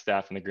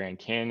Flagstaff and the Grand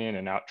Canyon,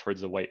 and out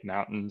towards the White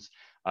Mountains,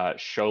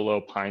 Show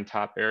Low, Pine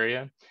Top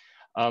area.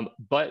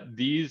 But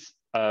these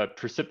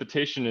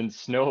precipitation and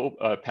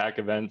snowpack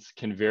events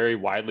can vary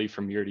widely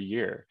from year to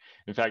year.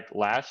 In fact,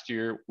 last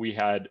year we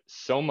had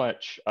so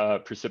much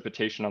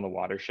precipitation on the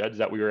watersheds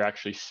that we were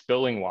actually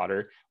spilling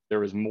water. There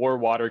was more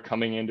water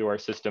coming into our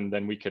system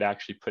than we could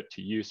actually put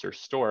to use or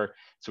store,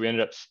 so we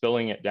ended up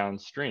spilling it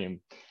downstream.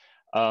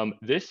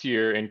 This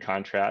year, in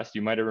contrast,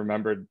 you might have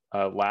remembered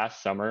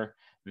last summer,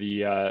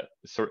 I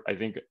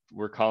think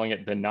we're calling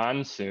it the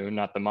non-soon,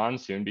 not the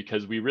monsoon,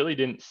 because we really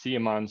didn't see a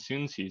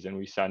monsoon season.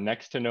 We saw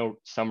next to no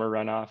summer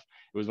runoff.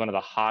 It was one of the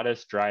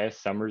hottest,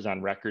 driest summers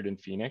on record in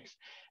Phoenix.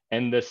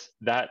 And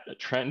that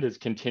trend has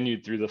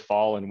continued through the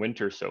fall and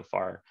winter so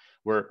far.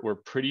 We're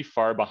pretty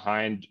far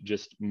behind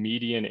just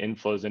median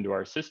inflows into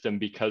our system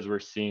because we're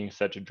seeing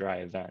such a dry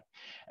event.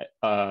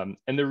 And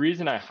the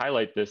reason I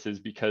highlight this is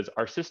because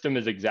our system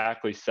is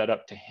exactly set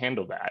up to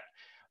handle that.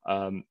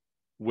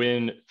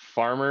 When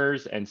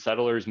farmers and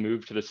settlers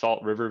moved to the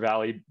Salt River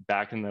Valley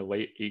back in the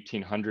late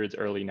 1800s,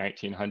 early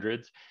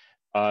 1900s,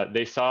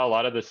 they saw a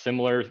lot of the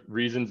similar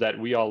reasons that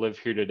we all live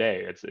here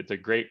today. It's a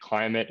great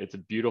climate, it's a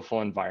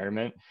beautiful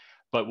environment,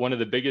 but one of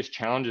the biggest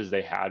challenges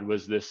they had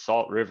was this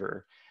Salt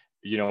River.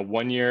 You know,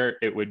 one year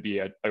it would be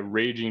a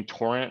raging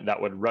torrent that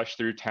would rush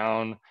through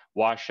town,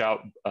 wash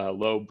out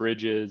low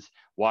bridges,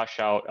 wash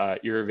out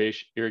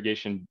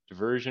irrigation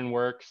diversion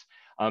works.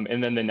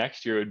 And then the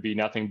next year it would be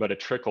nothing but a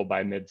trickle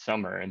by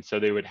midsummer. And so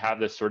they would have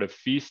this sort of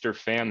feast or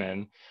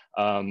famine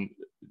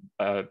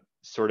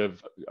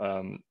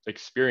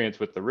experience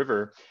with the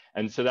river.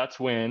 And so that's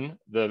when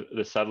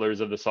the settlers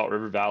of the Salt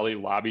River Valley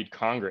lobbied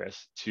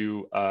Congress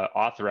to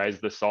authorize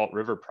the Salt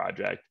River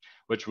Project,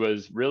 which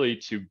was really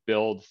to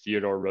build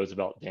Theodore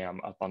Roosevelt Dam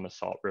up on the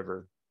Salt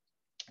River.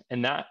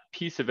 And that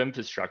piece of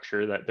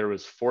infrastructure that there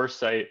was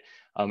foresight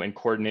and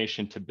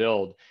coordination to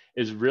build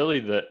is really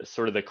the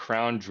sort of the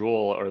crown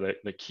jewel or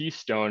the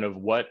keystone of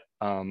what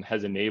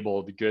has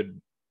enabled good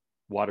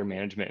water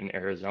management in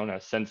Arizona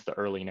since the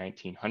early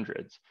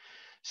 1900s.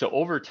 So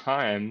over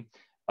time,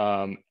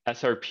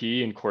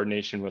 SRP in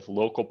coordination with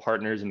local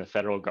partners in the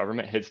federal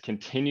government has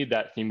continued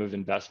that theme of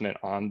investment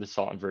on the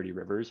Salt and Verde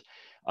Rivers.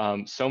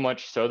 So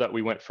much so that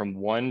we went from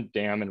 1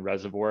 dam and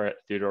reservoir at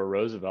Theodore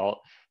Roosevelt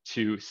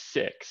to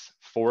 6,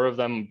 4 of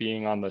them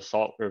being on the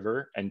Salt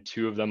River and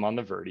 2 of them on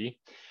the Verde.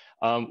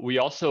 We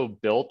also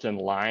built and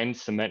lined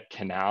cement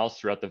canals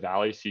throughout the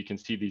valley. So you can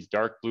see these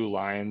dark blue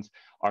lines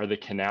are the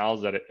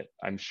canals that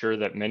I'm sure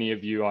that many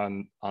of you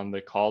on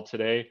the call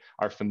today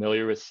are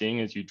familiar with seeing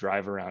as you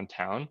drive around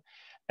town.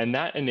 And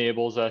that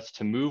enables us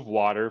to move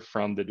water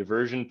from the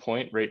diversion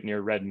point right near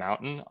Red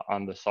Mountain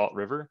on the Salt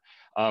River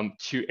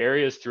to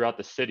areas throughout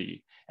the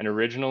city. And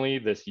originally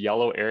this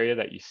yellow area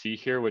that you see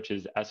here, which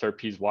is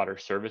SRP's water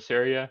service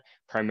area,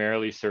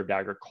 primarily served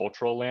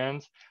agricultural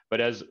lands.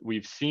 But as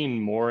we've seen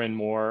more and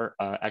more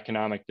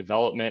economic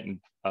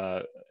development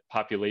and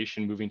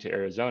population moving to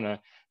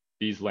Arizona,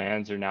 these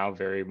lands are now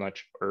very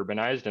much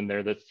urbanized, and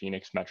they're the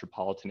Phoenix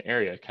metropolitan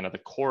area, kind of the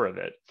core of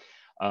it.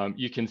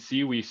 You can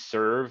see we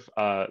serve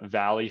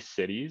valley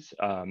cities,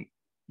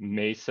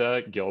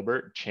 Mesa,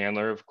 Gilbert,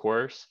 Chandler, of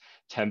course,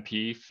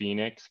 Tempe,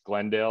 Phoenix,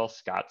 Glendale,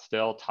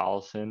 Scottsdale,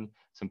 Tolleson,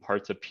 some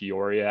parts of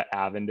Peoria,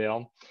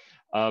 Avondale.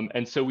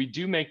 And so we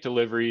do make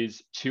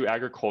deliveries to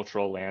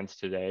agricultural lands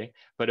today,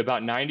 but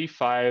about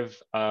 95%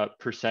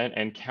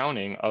 and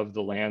counting of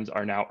the lands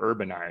are now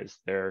urbanized.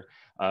 They're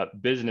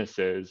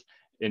businesses,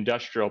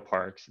 industrial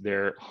parks,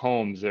 they're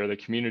homes, they're the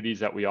communities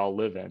that we all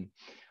live in.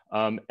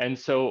 And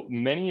so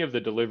many of the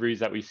deliveries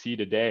that we see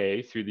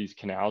today through these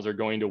canals are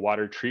going to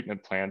water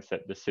treatment plants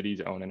that the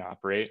cities own and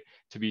operate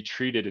to be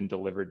treated and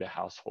delivered to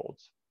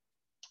households.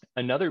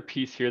 Another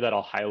piece here that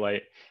I'll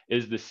highlight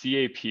is the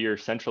CAP or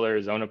Central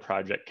Arizona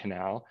Project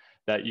Canal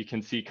that you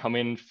can see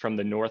coming from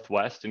the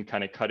northwest and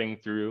kind of cutting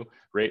through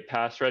right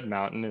past Red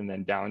Mountain and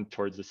then down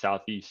towards the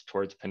southeast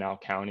towards Pinal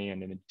County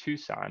and in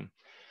Tucson.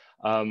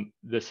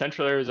 The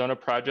Central Arizona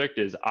Project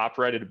is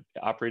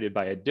operated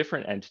by a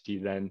different entity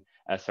than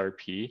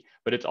SRP,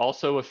 but it's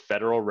also a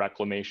federal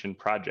reclamation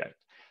project.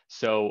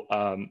 So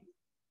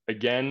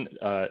again,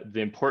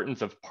 the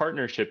importance of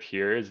partnership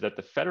here is that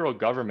the federal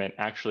government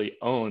actually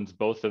owns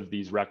both of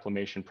these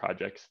reclamation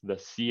projects, the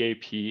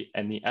CAP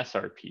and the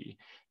SRP.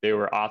 They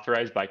were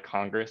authorized by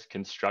Congress,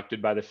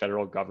 constructed by the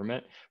federal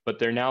government, but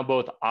they're now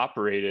both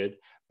operated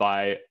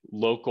by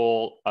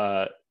local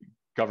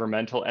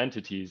governmental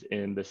entities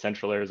in the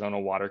Central Arizona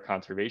Water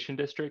Conservation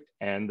District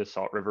and the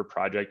Salt River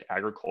Project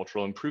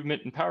Agricultural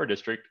Improvement and Power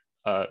District,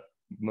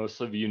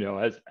 most of you know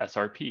as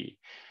SRP.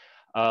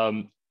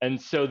 And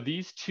so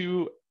these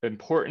two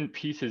important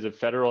pieces of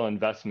federal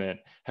investment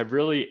have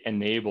really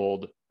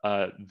enabled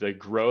the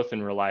growth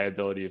and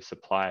reliability of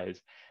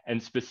supplies.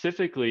 And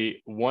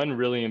specifically, one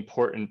really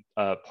important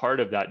part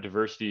of that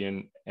diversity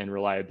and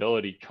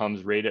reliability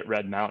comes right at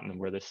Red Mountain,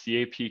 where the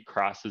CAP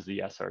crosses the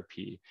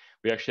SRP.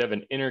 We actually have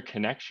an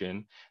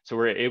interconnection, so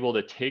we're able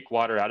to take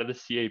water out of the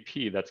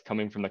CAP that's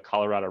coming from the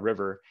Colorado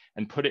River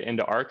and put it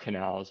into our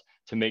canals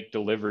to make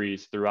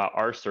deliveries throughout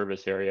our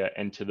service area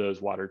and to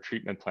those water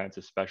treatment plants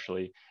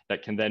especially,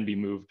 that can then be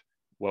moved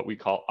what we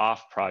call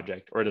off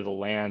project or to the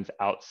lands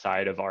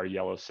outside of our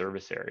yellow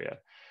service area.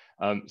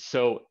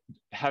 So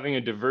having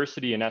a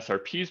diversity in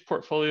SRP's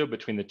portfolio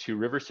between the two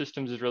river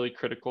systems is really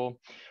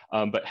critical,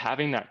 but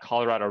having that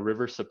Colorado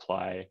River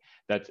supply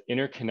that's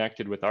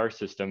interconnected with our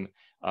system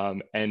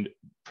and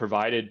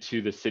provided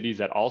to the cities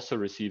that also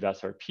receive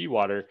SRP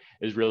water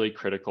is really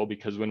critical,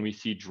 because when we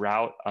see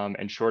drought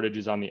and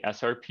shortages on the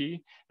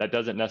SRP, that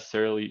doesn't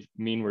necessarily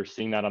mean we're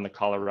seeing that on the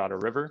Colorado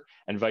River,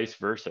 and vice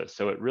versa.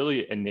 So it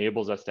really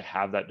enables us to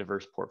have that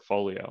diverse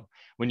portfolio.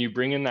 When you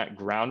bring in that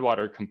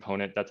groundwater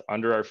component that's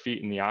under our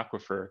feet in the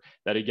aquifer,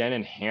 that again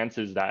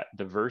enhances that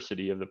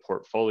diversity of the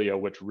portfolio,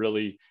 which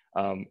really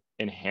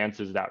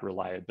enhances that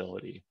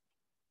reliability.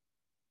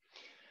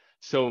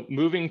 So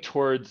moving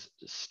towards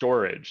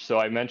storage. So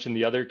I mentioned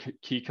the other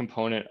key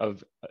component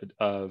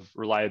of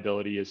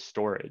reliability is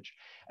storage.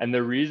 And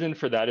the reason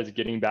for that is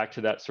getting back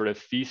to that sort of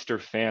feast or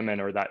famine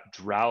or that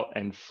drought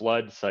and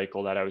flood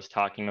cycle that I was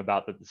talking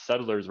about that the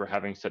settlers were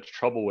having such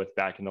trouble with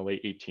back in the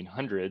late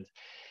 1800s,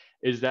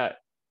 is that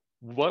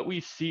what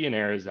we see in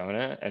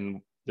Arizona,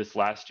 and this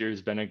last year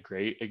has been a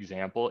great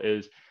example,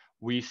 is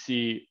we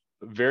see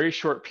very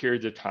short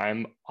periods of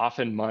time,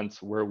 often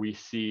months, where we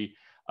see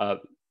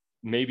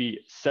maybe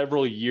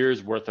several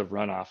years worth of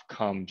runoff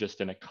come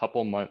just in a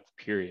couple month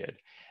period.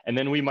 And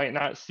then we might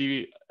not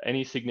see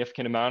any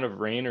significant amount of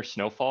rain or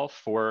snowfall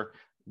for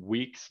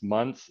weeks,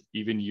 months,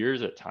 even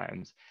years at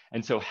times.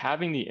 And so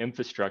having the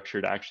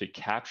infrastructure to actually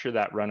capture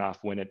that runoff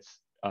when it's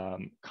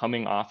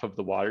coming off of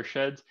the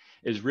watersheds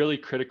is really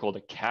critical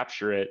to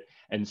capture it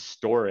and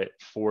store it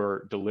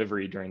for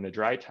delivery during the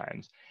dry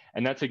times.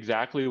 And that's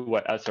exactly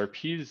what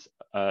SRP's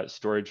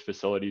storage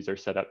facilities are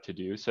set up to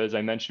do. So as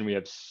I mentioned, we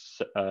have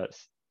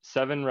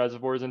 7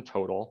 reservoirs in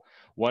total,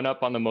 1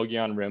 up on the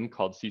Mogollon Rim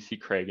called C.C.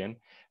 Cragen,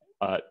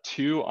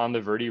 2 on the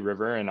Verde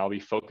River, and I'll be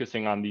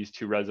focusing on these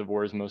 2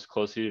 reservoirs most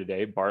closely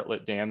today,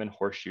 Bartlett Dam and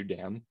Horseshoe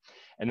Dam.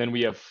 And then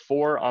we have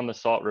 4 on the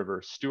Salt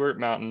River, Stewart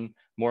Mountain,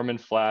 Mormon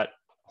Flat,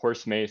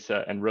 Horse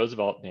Mesa, and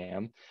Roosevelt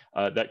Dam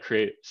that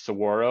create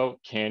Saguaro,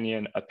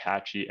 Canyon,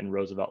 Apache, and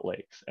Roosevelt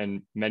Lakes.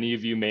 And many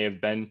of you may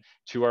have been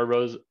to our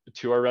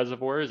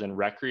reservoirs and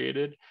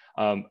recreated,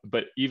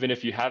 but even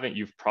if you haven't,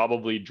 you've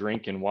probably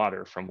drinking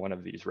water from one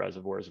of these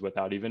reservoirs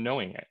without even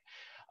knowing it.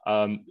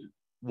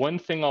 One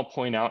thing I'll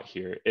point out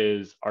here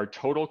is our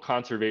total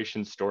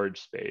conservation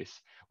storage space,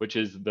 which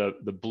is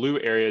the blue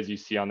areas you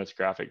see on this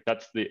graphic.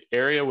 That's the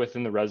area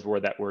within the reservoir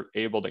that we're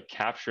able to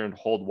capture and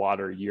hold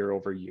water year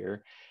over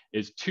year,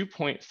 is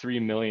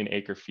 2.3 million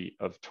acre feet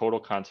of total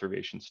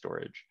conservation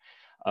storage.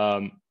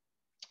 So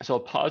I'll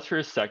pause for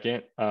a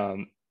second.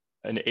 An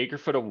acre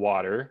foot of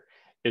water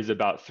is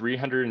about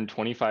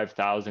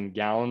 325,000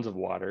 gallons of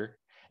water.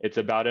 It's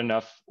about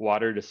enough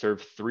water to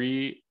serve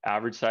 3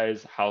 average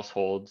size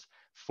households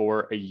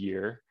for a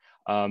year.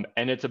 And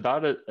it's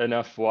about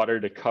enough water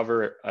to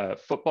cover a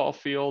football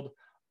field,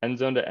 end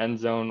zone to end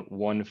zone,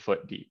 1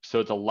 foot deep.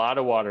 So it's a lot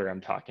of water I'm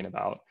talking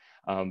about.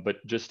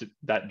 But just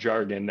that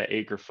jargon, the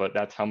acre foot,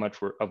 that's how much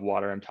of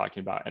water I'm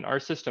talking about. And our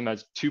system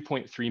has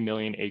 2.3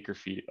 million acre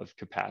feet of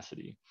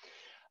capacity.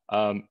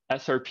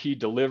 SRP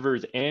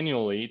delivers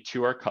annually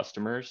to our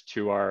customers,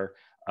 to our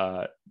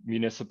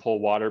municipal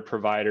water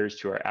providers,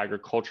 to our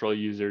agricultural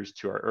users,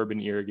 to our urban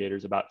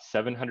irrigators, about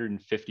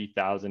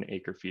 750,000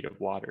 acre feet of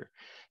water.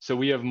 So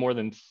we have more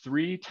than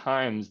 3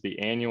 times the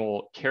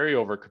annual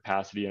carryover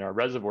capacity in our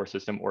reservoir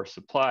system or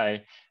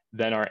supply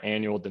than our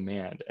annual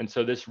demand. And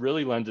so this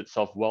really lends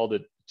itself well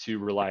to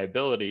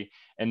reliability,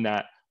 in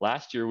that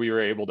last year we were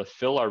able to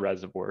fill our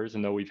reservoirs,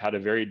 and though we've had a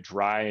very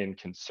dry and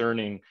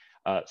concerning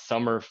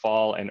summer,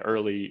 fall, and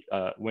early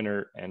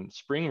winter and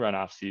spring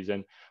runoff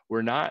season,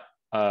 we're not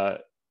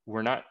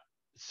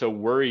so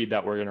worried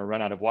that we're going to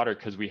run out of water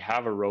because we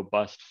have a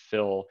robust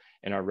fill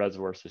in our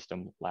reservoir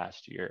system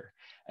last year.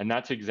 And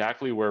that's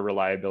exactly where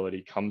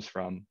reliability comes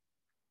from.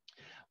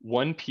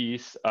 One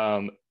piece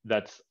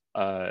that's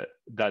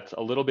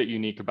a little bit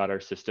unique about our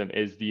system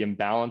is the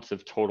imbalance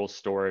of total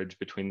storage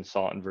between the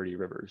Salt and Verde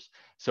Rivers.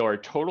 So our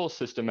total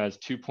system has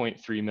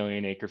 2.3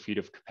 million acre feet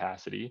of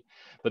capacity,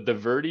 but the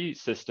Verde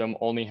system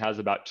only has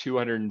about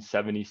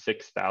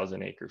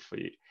 276,000 acre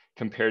feet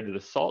compared to the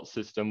Salt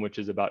system, which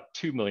is about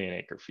 2 million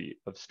acre feet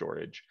of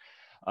storage.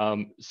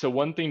 So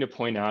one thing to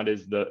point out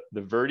is the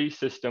Verde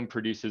system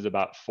produces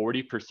about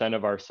 40%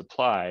 of our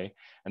supply,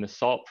 and the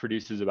Salt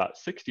produces about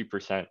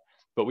 60%.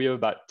 But we have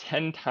about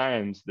 10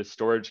 times the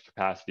storage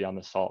capacity on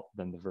the Salt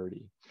than the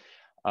Verde.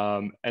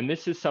 And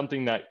this is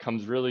something that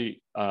comes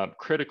really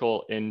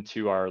critical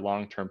into our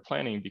long-term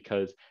planning,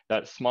 because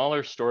that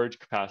smaller storage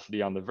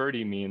capacity on the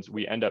Verde means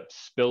we end up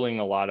spilling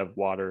a lot of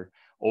water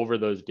over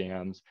those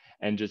dams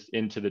and just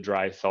into the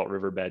dry Salt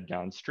riverbed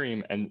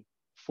downstream, and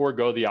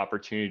forego the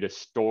opportunity to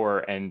store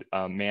and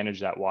manage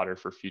that water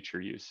for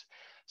future use.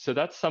 So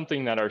that's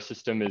something that our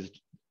system is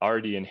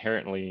already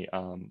inherently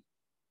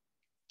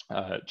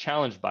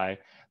challenged by.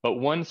 But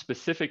one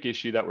specific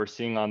issue that we're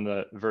seeing on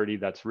the Verde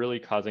that's really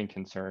causing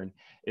concern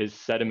is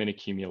sediment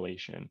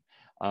accumulation.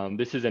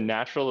 This is a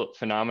natural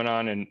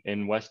phenomenon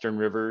in Western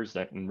rivers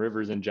and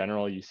rivers in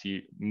general. You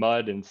see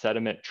mud and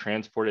sediment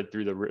transported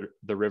through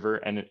the river.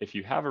 And if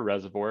you have a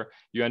reservoir,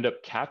 you end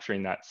up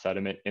capturing that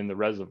sediment in the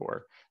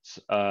reservoir.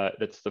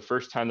 That's the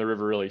first time the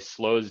river really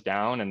slows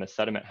down and the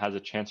sediment has a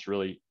chance to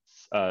really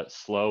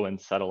slow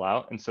and settle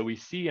out. And so we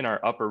see in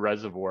our upper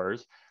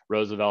reservoirs,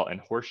 Roosevelt and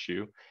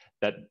Horseshoe,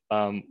 that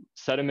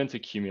sediment's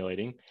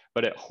accumulating.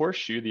 But at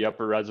Horseshoe, the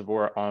upper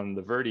reservoir on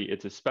the Verde,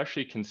 it's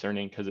especially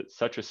concerning because it's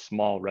such a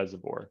small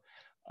reservoir.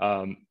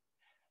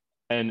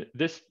 And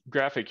this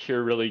graphic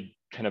here really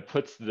kind of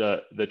puts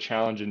the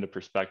challenge into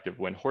perspective.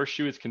 When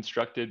Horseshoe was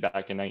constructed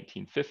back in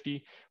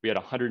 1950, we had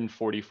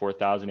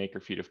 144,000 acre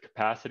feet of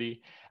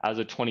capacity. As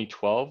of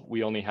 2012,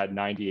 we only had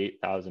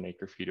 98,000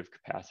 acre feet of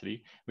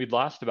capacity. We'd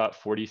lost about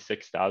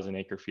 46,000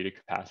 acre feet of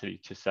capacity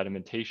to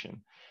sedimentation.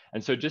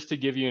 And so just to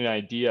give you an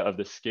idea of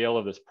the scale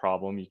of this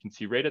problem, you can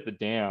see right at the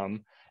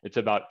dam, it's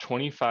about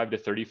 25 to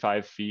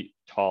 35 feet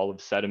tall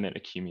of sediment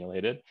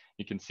accumulated.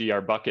 You can see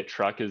our bucket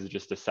truck is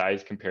just a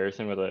size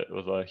comparison with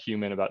a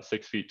human about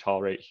 6 feet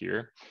tall right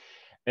here.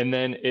 And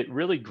then it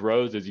really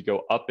grows as you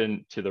go up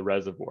into the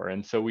reservoir.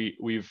 And so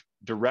we've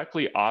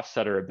directly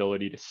offset our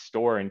ability to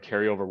store and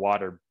carry over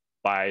water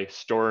by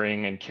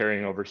storing and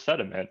carrying over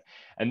sediment.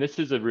 And this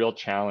is a real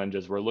challenge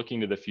as we're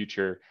looking to the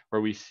future,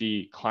 where we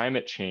see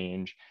climate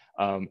change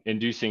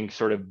inducing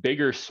sort of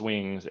bigger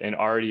swings in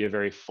already a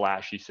very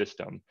flashy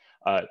system.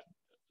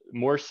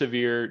 More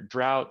severe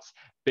droughts,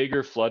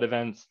 bigger flood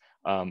events,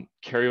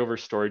 carryover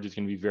storage is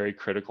going to be very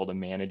critical to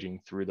managing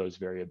through those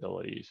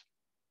variabilities.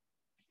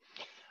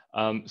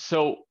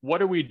 So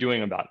what are we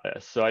doing about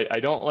this? So I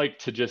don't like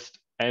to just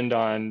end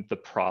on the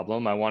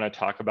problem. I want to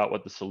talk about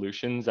what the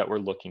solutions that we're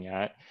looking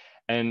at.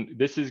 And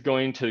this is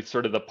going to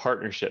sort of the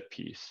partnership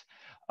piece.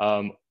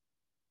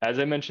 As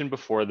I mentioned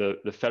before, the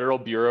Federal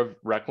Bureau of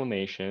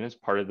Reclamation, as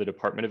part of the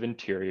Department of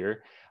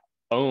Interior,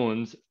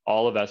 owns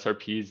all of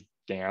SRP's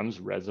dams,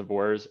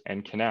 reservoirs,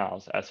 and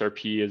canals.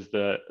 SRP is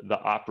the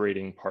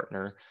operating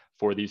partner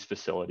for these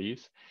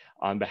facilities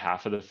on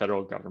behalf of the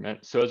federal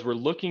government. So as we're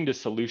looking to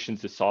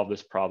solutions to solve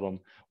this problem,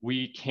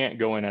 we can't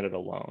go in at it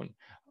alone.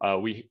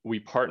 We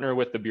partner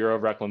with the Bureau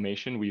of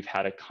Reclamation. We've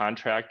had a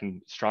contract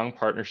and strong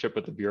partnership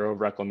with the Bureau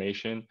of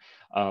Reclamation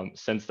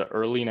since the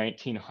early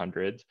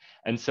 1900s.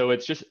 And so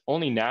it's just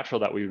only natural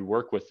that we would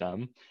work with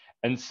them.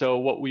 And so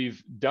what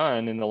we've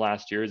done in the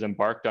last year is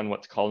embarked on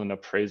what's called an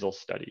appraisal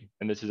study.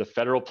 And this is a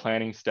federal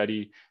planning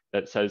study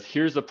that says,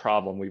 here's the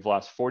problem. We've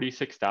lost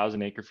 46,000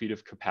 acre feet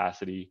of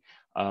capacity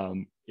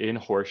in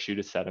horseshoe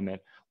to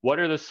sediment. What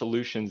are the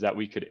solutions that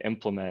we could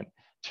implement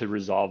to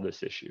resolve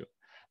this issue?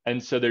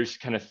 And so there's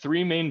kind of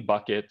three main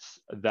buckets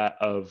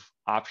of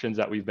options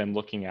that we've been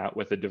looking at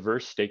with a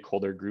diverse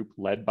stakeholder group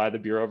led by the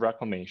Bureau of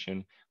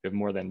Reclamation. We have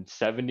more than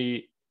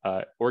 70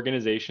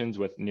 organizations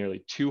with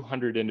nearly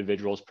 200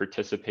 individuals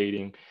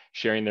participating,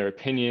 sharing their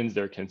opinions,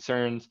 their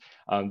concerns.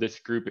 This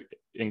group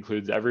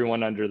includes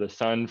everyone under the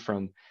sun,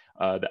 from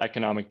the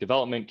economic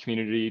development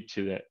community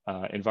to the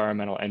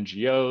environmental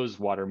NGOs,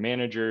 water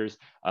managers,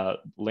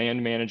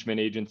 land management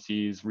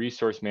agencies,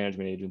 resource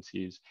management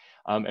agencies.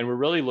 And we're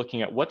really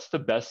looking at what's the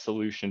best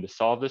solution to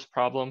solve this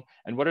problem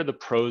and what are the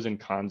pros and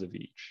cons of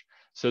each.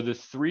 So the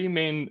three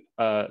main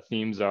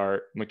themes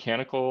are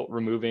mechanical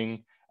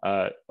removing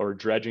or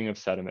dredging of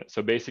sediment.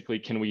 So basically,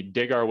 can we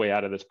dig our way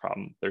out of this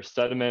problem? There's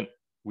sediment.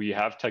 We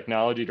have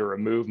technology to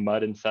remove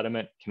mud and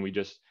sediment. Can we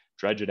just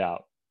dredge it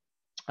out?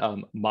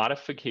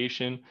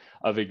 Modification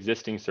of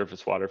existing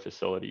surface water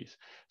facilities.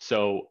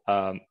 So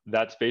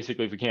that's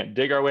basically, if we can't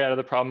dig our way out of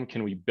the problem,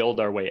 can we build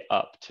our way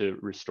up to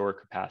restore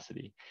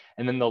capacity?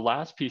 And then the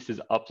last piece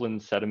is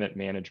upland sediment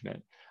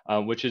management,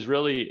 which is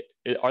really,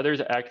 are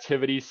there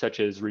activities such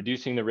as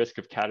reducing the risk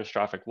of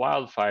catastrophic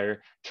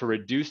wildfire to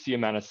reduce the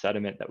amount of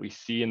sediment that we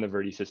see in the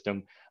Verde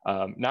system,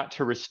 not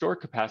to restore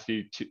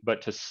capacity,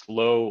 but to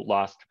slow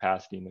lost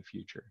capacity in the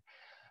future.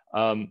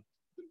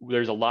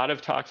 There's a lot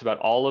of talks about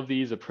all of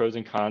these, the pros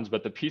and cons,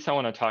 but the piece I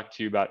want to talk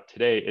to you about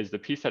today is the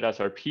piece that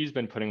SRP has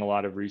been putting a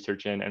lot of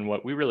research in and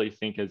what we really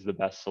think is the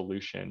best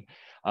solution.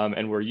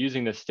 And we're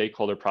using this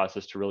stakeholder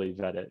process to really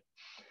vet it.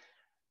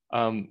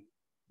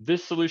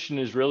 This solution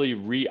is really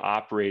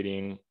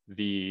reoperating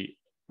the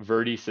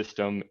Verde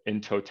system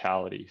in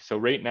totality. So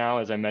right now,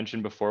 as I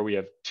mentioned before, we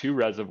have two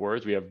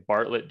reservoirs. We have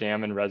Bartlett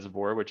Dam and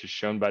Reservoir, which is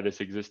shown by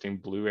this existing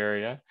blue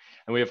area.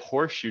 And we have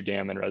Horseshoe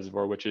Dam and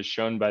Reservoir, which is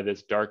shown by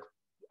this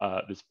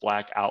this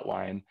black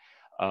outline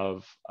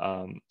of,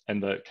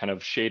 and the kind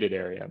of shaded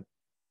area.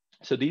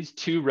 So these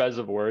two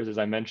reservoirs, as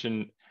I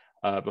mentioned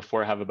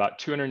before, have about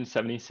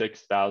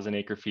 276,000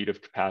 acre feet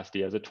of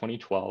capacity as of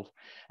 2012.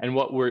 And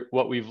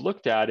what we've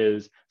looked at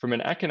is, from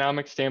an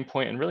economic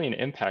standpoint and really an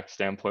impact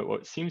standpoint,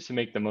 what seems to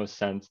make the most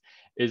sense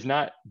is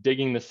not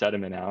digging the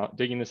sediment out.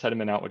 Digging the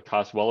sediment out would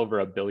cost well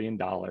over $1 billion.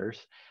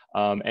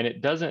 And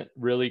it doesn't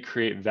really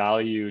create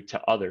value to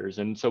others.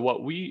 And so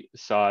what we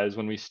saw is,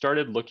 when we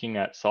started looking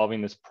at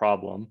solving this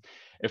problem,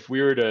 if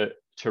we were to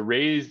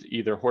raise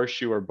either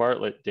Horseshoe or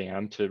Bartlett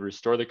Dam to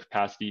restore the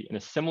capacity in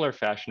a similar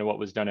fashion to what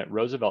was done at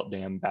Roosevelt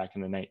Dam back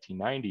in the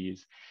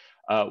 1990s,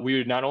 we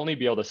would not only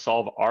be able to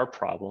solve our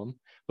problem,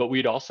 but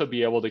we'd also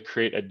be able to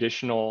create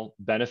additional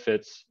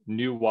benefits,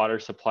 new water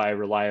supply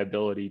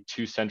reliability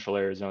to Central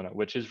Arizona,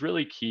 which is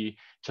really key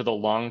to the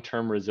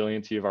long-term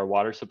resiliency of our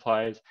water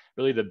supplies,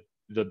 really the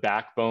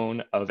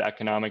backbone of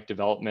economic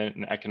development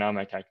and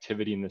economic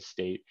activity in the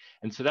state.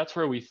 And so that's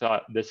where we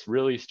thought this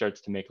really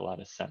starts to make a lot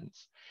of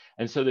sense.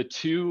 And so the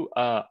two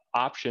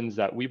options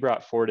that we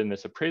brought forward in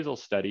this appraisal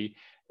study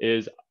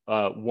is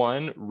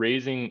one,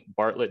 raising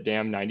Bartlett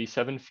Dam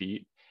 97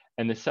 feet,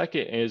 and the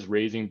second is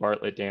raising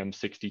Bartlett Dam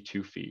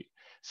 62 feet.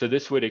 So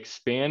this would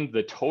expand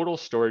the total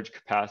storage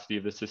capacity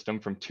of the system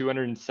from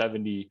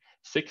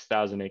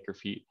 276,000 acre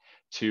feet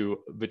to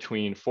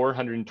between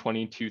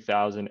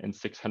 422,000 and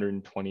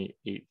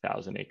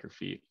 628,000 acre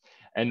feet.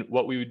 And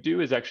what we would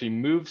do is actually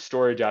move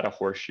storage out of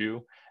Horseshoe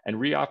and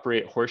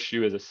reoperate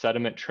Horseshoe as a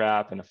sediment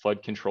trap and a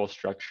flood control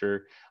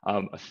structure,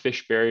 a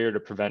fish barrier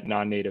to prevent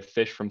non-native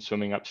fish from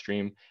swimming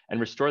upstream, and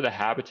restore the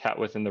habitat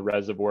within the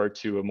reservoir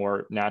to a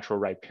more natural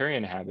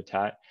riparian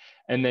habitat,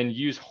 and then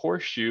use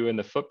Horseshoe in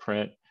the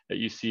footprint that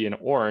you see in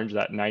orange.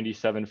 That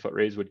 97-foot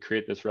raise would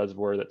create this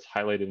reservoir that's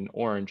highlighted in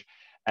orange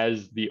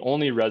as the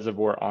only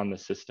reservoir on the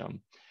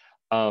system.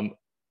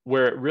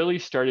 where it really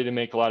started to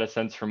make a lot of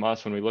sense from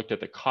us when we looked at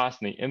the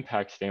cost and the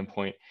impact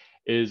standpoint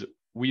is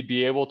we'd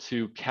be able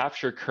to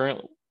capture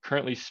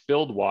currently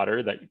spilled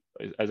water that,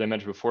 as I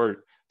mentioned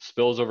before,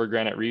 spills over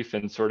Granite Reef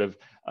and sort of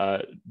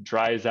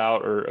dries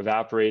out or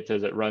evaporates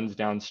as it runs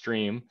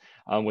downstream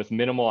with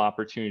minimal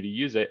opportunity to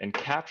use it, and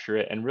capture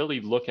it and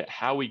really look at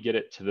how we get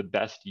it to the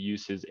best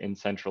uses in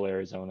central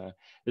Arizona.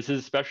 This is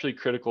especially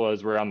critical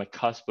as we're on the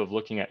cusp of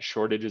looking at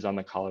shortages on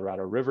the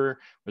Colorado River,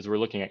 as we're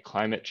looking at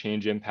climate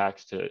change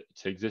impacts to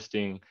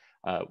existing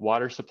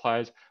water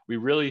supplies. We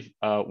really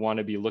want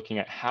to be looking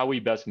at how we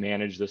best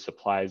manage the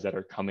supplies that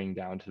are coming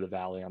down to the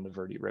valley on the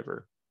Verde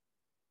River.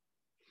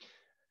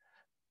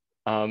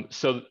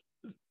 So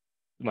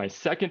my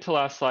second to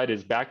last slide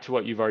is back to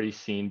what you've already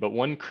seen, but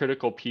one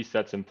critical piece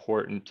that's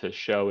important to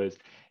show is,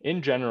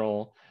 in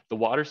general, the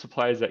water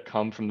supplies that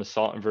come from the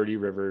Salt and Verde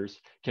Rivers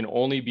can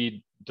only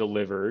be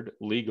delivered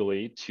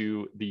legally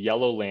to the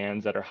yellow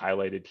lands that are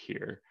highlighted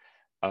here.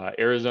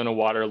 Arizona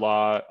water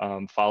law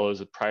follows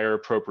a prior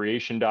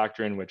appropriation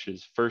doctrine, which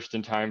is first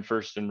in time,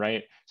 first in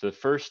right. So the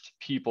first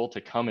people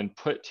to come and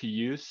put to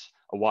use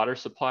a water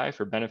supply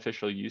for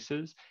beneficial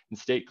uses and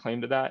stake claim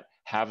to that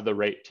have the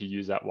right to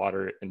use that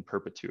water in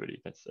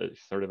perpetuity. That's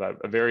sort of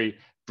a very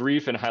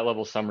brief and high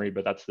level summary,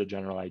 but that's the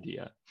general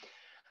idea.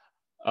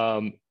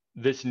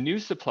 This new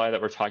supply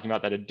that we're talking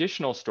about, that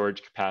additional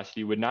storage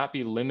capacity, would not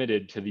be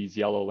limited to these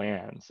yellow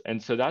lands.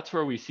 And so that's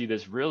where we see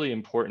this really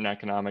important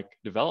economic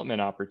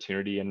development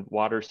opportunity and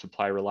water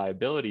supply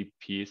reliability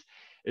piece,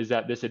 is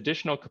that this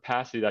additional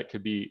capacity that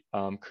could be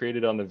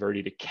created on the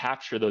Verde to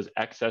capture those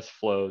excess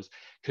flows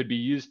could be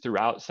used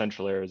throughout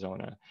central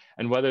Arizona.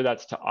 And whether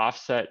that's to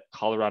offset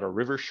Colorado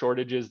River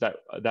shortages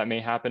that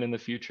may happen in the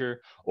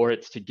future, or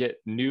it's to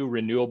get new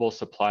renewable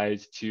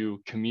supplies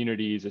to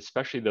communities,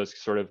 especially those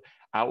sort of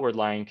outward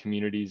lying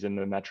communities in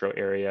the metro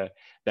area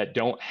that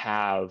don't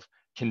have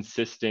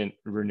consistent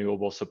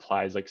renewable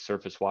supplies like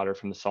surface water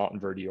from the Salt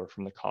and Verde or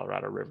from the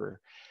Colorado River.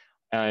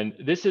 And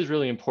this is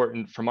really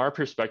important from our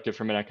perspective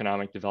from an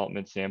economic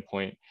development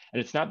standpoint.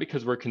 And it's not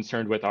because we're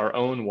concerned with our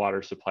own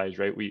water supplies,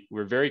 right?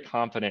 We're very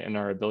confident in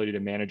our ability to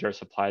manage our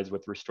supplies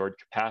with restored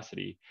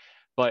capacity,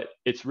 but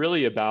it's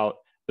really about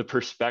the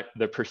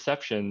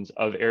perceptions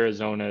of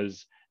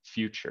Arizona's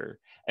future.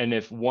 And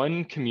if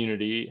one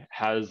community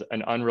has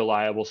an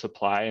unreliable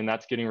supply, and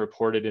that's getting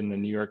reported in the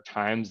New York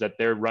Times, that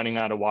they're running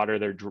out of water,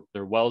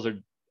 their wells are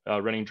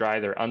running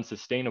dry, they're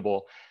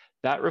unsustainable,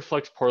 that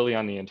reflects poorly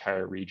on the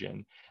entire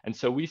region. And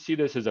so we see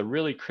this as a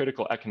really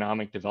critical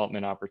economic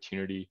development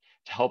opportunity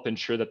to help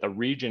ensure that the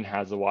region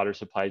has the water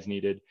supplies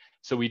needed,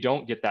 so we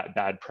don't get that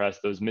bad press,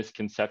 those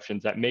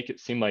misconceptions that make it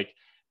seem like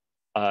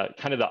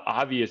kind of the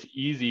obvious,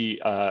 easy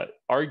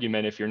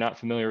argument, if you're not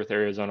familiar with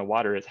Arizona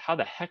water, is how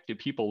the heck do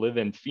people live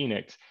in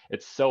Phoenix?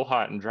 It's so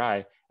hot and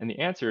dry. And the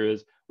answer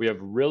is we have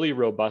really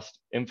robust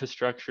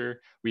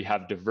infrastructure, we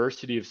have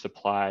diversity of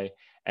supply,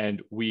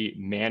 and we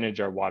manage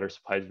our water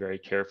supplies very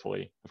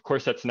carefully. Of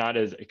course, that's not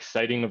as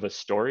exciting of a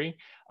story,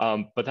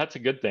 but that's a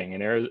good thing.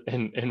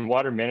 In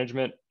water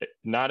management,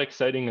 not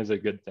exciting is a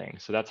good thing.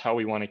 So that's how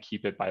we want to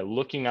keep it, by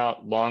looking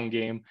out long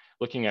game,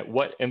 looking at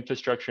what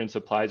infrastructure and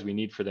supplies we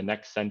need for the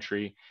next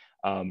century.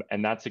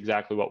 And that's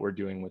exactly what we're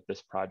doing with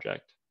this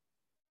project.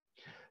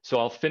 So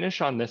I'll finish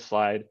on this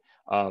slide.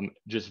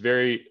 Just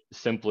very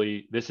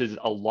simply, this is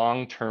a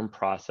long-term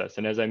process.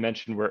 And as I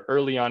mentioned, we're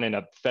early on in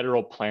a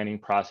federal planning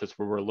process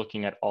where we're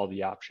looking at all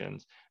the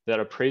options. That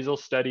appraisal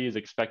study is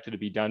expected to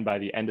be done by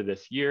the end of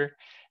this year.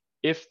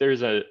 If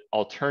there's an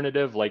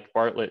alternative like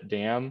Bartlett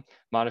Dam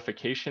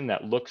modification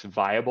that looks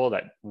viable,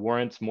 that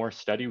warrants more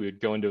study, we would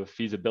go into a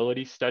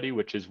feasibility study,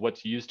 which is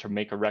what's used to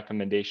make a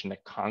recommendation to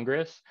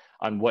Congress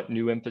on what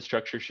new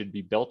infrastructure should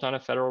be built on a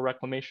federal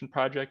reclamation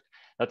project.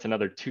 That's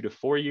another 2 to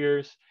 4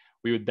 years.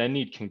 We would then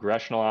need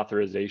congressional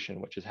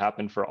authorization, which has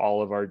happened for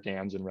all of our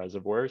dams and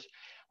reservoirs.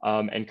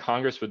 And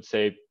Congress would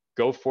say,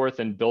 go forth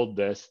and build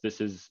this.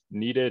 This is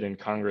needed, and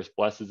Congress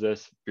blesses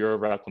this. Bureau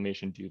of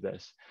Reclamation, do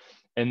this.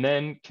 And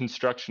then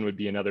construction would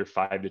be another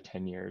 5 to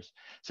 10 years.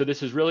 So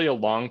this is really a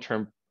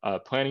long-term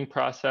planning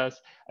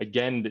process.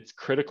 Again, it's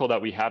critical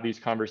that we have these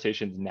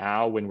conversations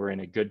now when we're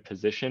in a good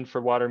position for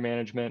water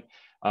management,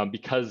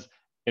 because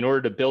in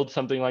order to build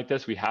something like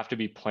this, we have to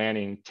be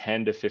planning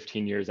 10 to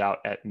 15 years out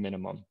at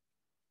minimum.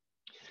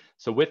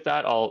 So with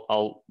that,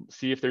 I'll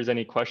see if there's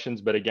any questions,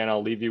 but again,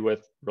 I'll leave you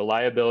with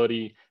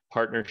reliability,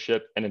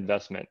 partnership, and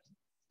investment,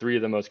 3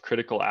 of the most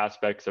critical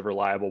aspects of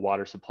reliable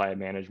water supply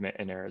management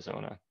in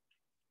Arizona.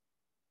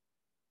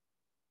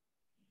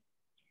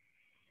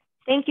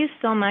 Thank you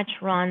so much,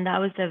 Ron. That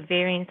was a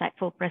very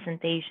insightful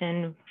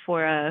presentation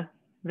for a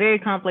very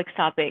complex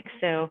topic.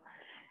 So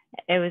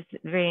it was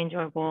very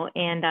enjoyable.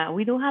 And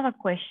we do have a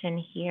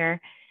question here.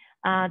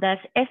 Does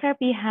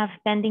SRP have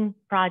pending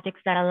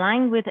projects that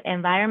align with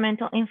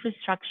Environmental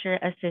Infrastructure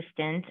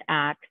Assistance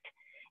Act,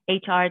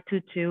 HR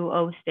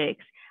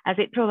 2206, as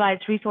it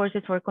provides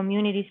resources for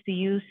communities to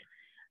use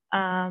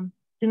to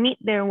meet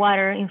their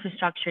water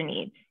infrastructure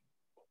needs?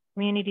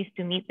 Communities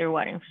to meet their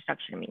water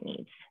infrastructure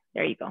needs.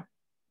 There you go.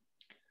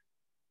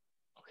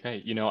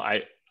 Okay, you know,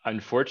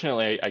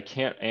 Unfortunately, I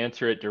can't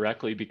answer it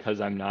directly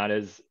because I'm not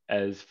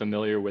as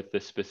familiar with the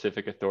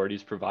specific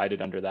authorities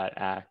provided under that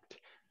act.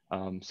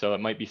 So it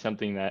might be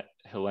something that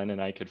Helen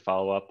and I could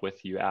follow up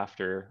with you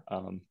after,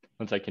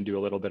 once I can do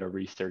a little bit of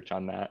research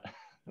on that.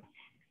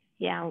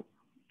 Yeah,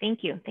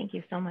 thank you. Thank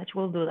you so much.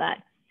 We'll do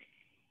that.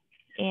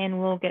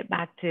 And we'll get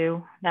back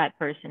to that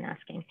person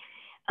asking.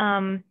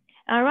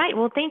 All right,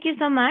 well, thank you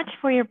so much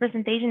for your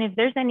presentation. If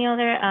there's any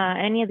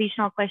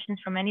additional questions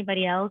from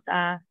anybody else,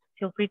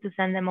 feel free to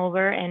send them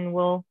over and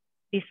we'll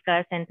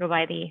discuss and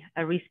provide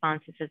the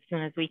responses as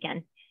soon as we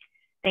can.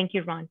 Thank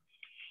you, Ron.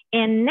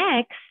 And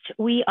next,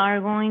 we are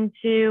going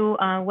to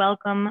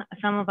welcome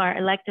some of our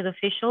elected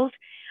officials.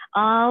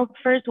 I'll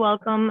first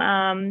welcome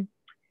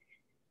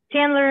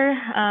Chandler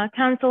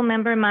Council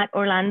Member Matt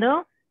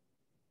Orlando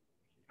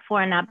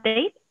for an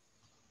update.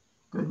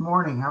 Good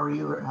morning. How are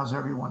you? How's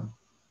everyone?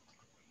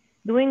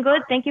 Doing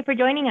good. Thank you for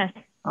joining us.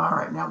 All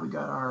right, now we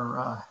got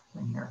our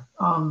thing here.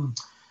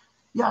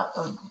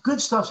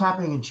 Good stuff's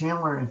happening in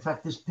Chandler. In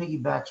fact, this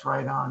piggybacks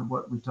right on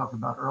what we talked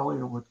about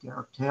earlier with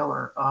Garrick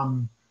Taylor.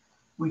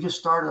 We just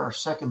started our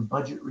second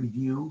budget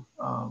review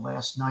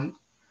last night.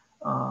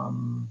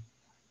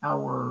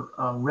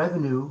 Our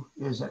revenue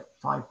is at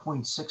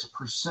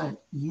 5.6%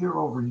 year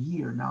over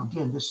year. Now,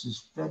 again, this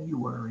is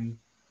February,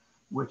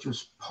 which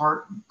was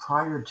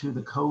prior to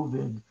the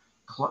COVID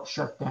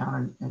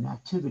shutdown and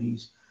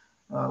activities,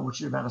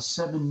 which is about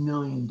 $7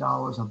 million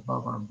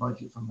above our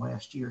budget from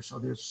last year. So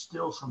there's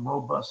still some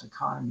robust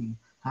economy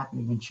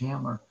happening in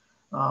Chandler.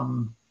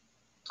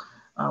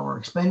 Our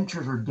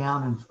expenditures are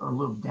down and a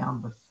little down,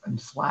 but and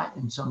flat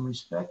in some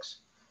respects.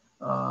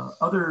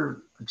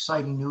 Other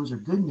exciting news or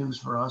good news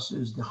for us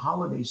is the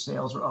holiday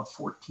sales are up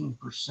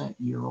 14%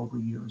 year over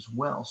year as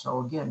well. So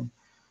again,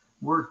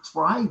 we're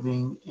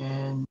thriving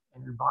in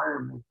an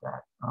environment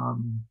that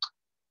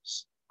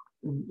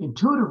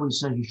intuitively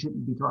says you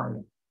shouldn't be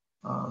thriving.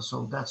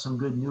 So that's some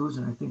good news.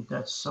 And I think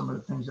that's some of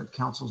the things that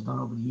council's done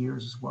over the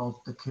years as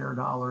well, the CARE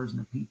dollars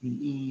and the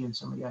PPE and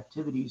some of the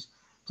activities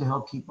to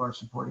help keep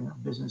supporting our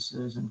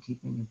businesses and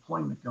keeping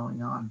employment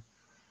going on.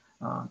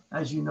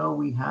 As you know,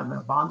 we have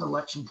a bond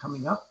election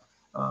coming up.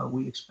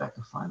 We expect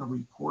a final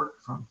report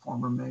from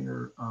former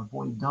Mayor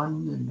Boyd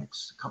Dunn in the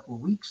next couple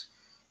of weeks,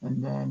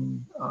 and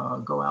then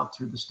go out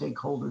through the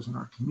stakeholders in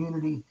our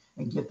community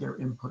and get their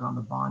input on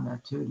the bond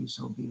activity.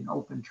 So it'll be an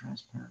open,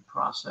 transparent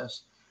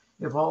process.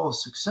 If all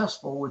is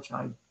successful, which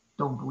I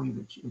don't believe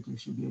there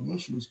should be any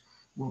issues,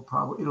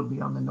 it'll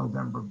be on the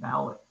November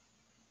ballot.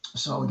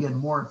 So again,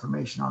 more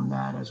information on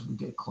that as we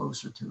get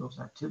closer to those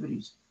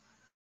activities.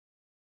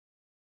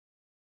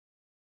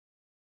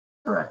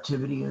 Other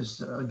activity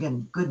is,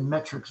 again, good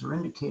metrics or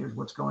indicators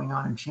what's going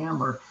on in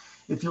Chandler.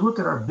 If you look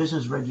at our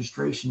business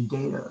registration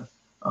data,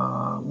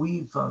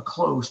 we've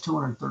closed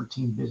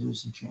 213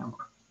 businesses in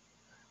Chandler.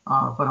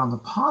 But on the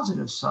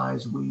positive side,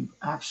 we've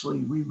actually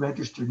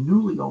re-registered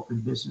newly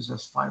opened businesses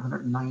as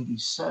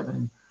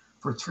 597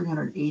 for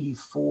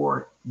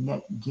 384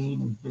 net gain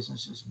in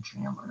businesses in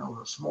Chandler. Now,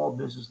 we're a small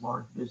business,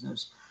 large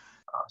business.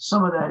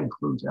 Some of that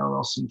includes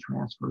LLC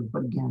transfers,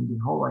 but again, the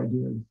whole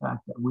idea of the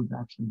fact that we've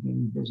actually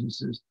gained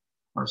businesses,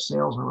 our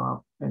sales are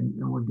up, and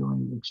we're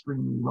doing an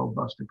extremely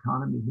robust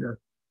economy here.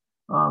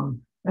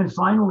 And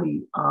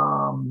finally,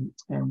 and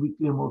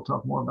we'll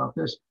talk more about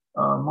this,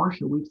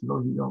 Marcia Weeks, for those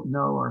of you who don't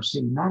know, our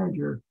city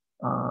manager,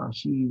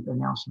 she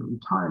announced her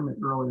retirement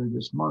earlier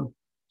this month.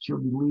 She'll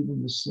be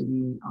leaving the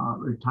city,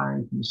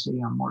 retiring from the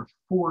city on March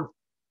 4th.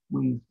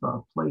 We've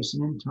placed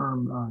an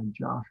interim,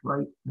 Josh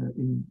Wright,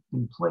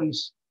 in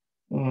place,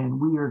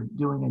 and we are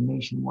doing a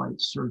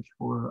nationwide search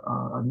for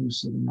a new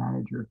city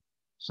manager.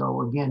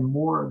 So again,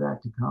 more of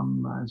that to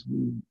come as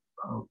we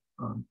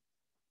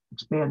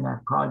expand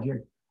that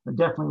project. I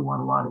definitely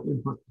want a lot of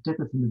input,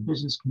 particularly from the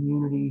business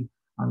community,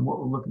 on what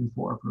we're looking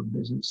for a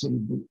business city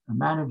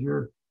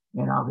manager,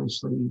 and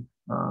obviously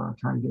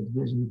trying to get the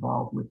business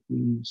involved with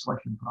the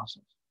selection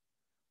process.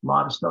 A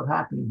lot of stuff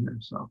happening here,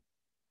 so.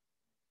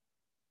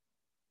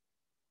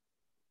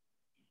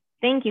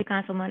 Thank you,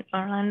 Councilman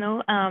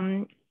Orlando.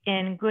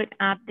 And good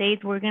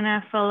update. We're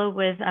gonna follow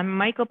with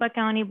Maricopa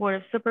County Board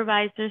of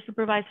Supervisors,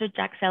 Supervisor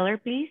Jack Seller,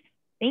 please.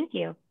 Thank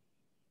you.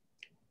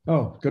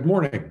 Oh, good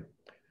morning.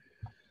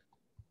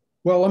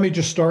 Well, let me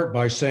just start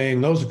by saying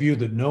those of you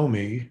that know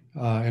me,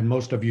 and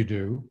most of you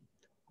do,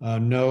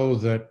 know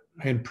that,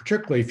 and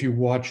particularly if you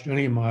watched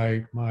any of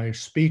my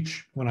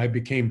speech when I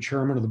became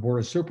chairman of the Board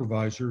of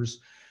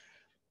Supervisors,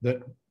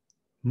 that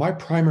my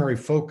primary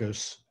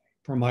focus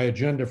for my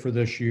agenda for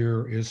this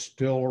year is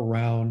still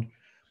around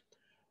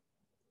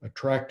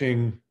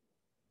attracting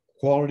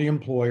quality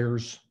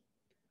employers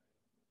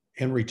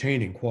and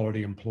retaining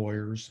quality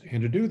employers.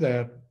 And to do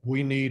that,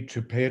 we need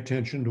to pay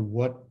attention to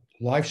what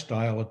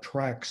lifestyle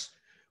attracts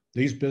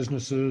these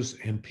businesses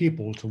and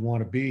people to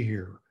want to be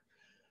here.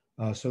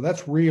 So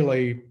that's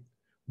really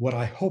what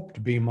I hope to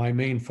be my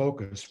main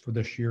focus for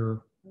this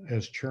year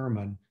as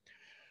chairman.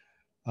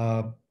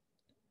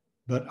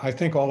 But I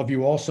think all of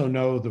you also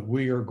know that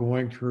we are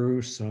going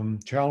through some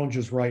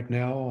challenges right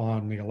now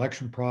on the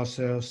election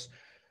process.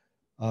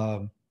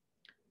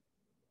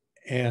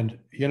 And,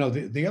 you know,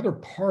 the other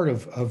part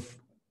of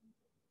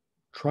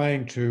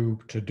trying to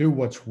do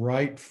what's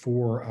right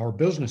for our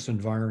business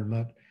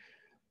environment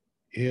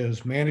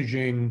is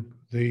managing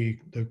the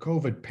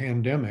COVID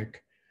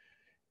pandemic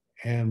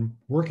and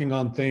working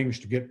on things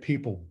to get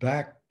people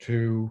back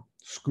to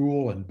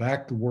school and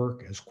back to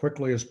work as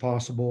quickly as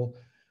possible.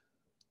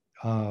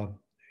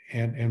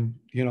 And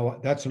you know,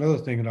 that's another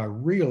thing that I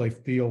really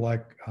feel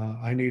like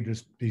I need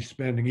to be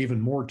spending even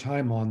more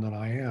time on than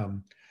I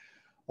am,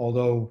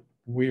 although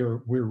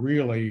we're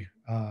really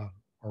are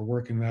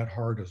working that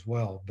hard as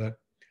well. But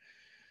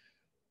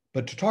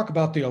to talk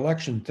about the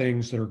election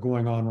things that are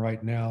going on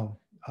right now,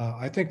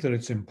 I think that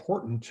it's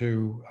important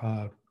to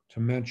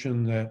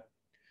mention that,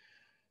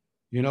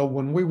 you know,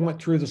 when we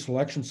went through this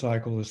election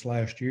cycle this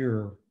last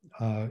year,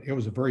 it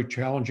was a very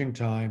challenging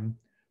time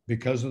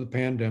because of the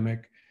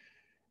pandemic.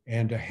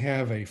 And to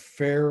have a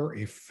fair,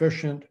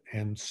 efficient,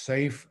 and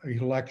safe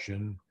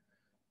election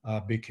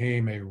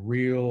became a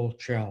real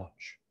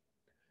challenge.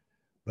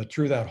 But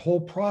through that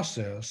whole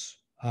process,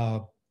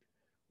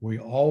 we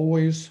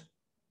always,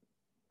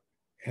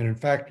 and in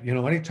fact, you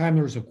know, anytime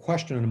there was a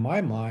question in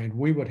my mind,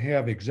 we would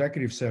have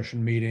executive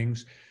session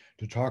meetings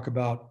to talk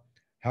about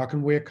how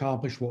can we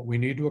accomplish what we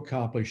need to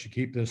accomplish to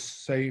keep this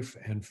safe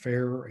and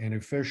fair and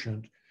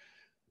efficient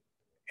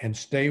and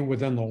stay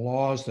within the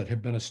laws that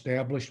have been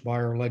established by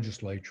our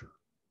legislature.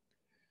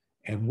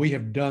 And we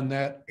have done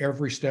that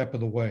every step of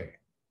the way.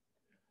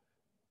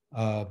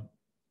 But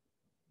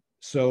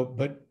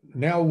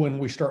now when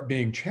we start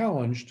being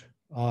challenged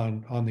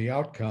on the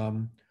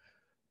outcome,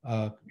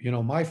 you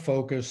know, my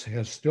focus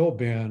has still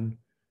been,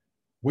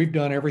 we've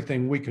done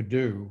everything we could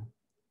do.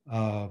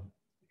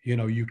 You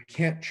know, you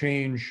can't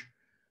change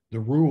the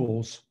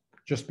rules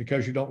just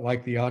because you don't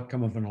like the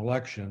outcome of an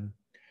election.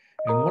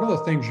 And one of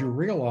the things you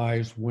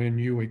realize when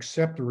you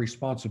accept the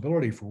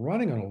responsibility for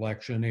running an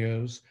election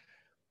is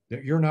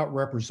that you're not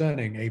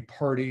representing a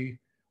party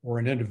or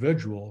an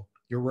individual,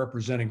 you're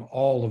representing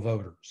all the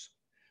voters.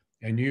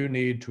 And you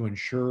need to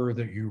ensure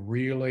that you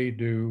really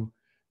do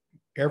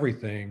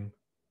everything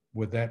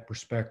with that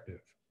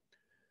perspective.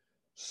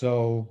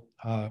 So,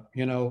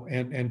 you know,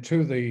 and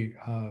to the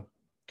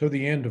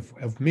end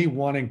of me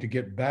wanting to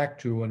get back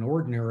to an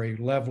ordinary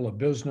level of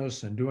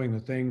business and doing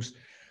the things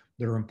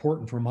that are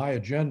important for my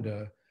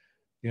agenda,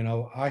 you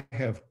know, I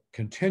have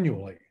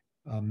continually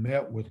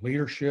met with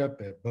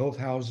leadership at both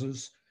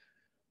houses,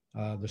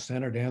 the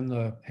Senate and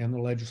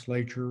the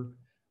legislature,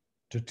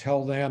 to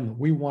tell them that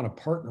we want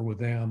to partner with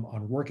them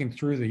on working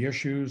through the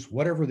issues,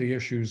 whatever the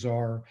issues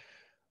are,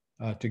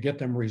 to get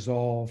them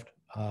resolved.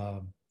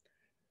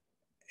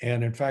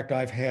 And in fact,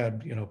 I've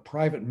had, you know,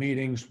 private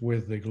meetings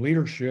with the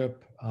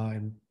leadership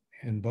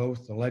in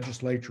both the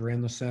legislature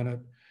and the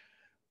Senate,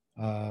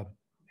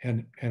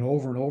 and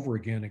over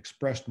again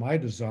expressed my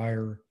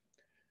desire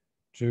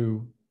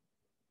to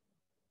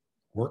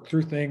work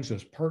through things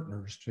as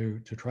partners to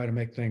try to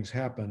make things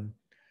happen.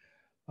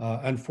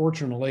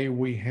 Unfortunately,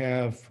 we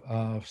have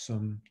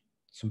some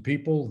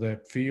people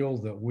that feel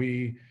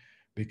that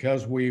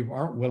because we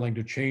aren't willing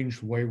to change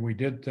the way we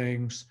did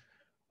things,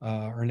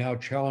 are now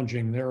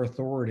challenging their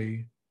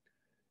authority.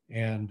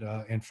 And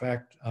in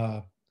fact,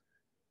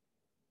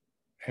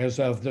 as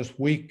of this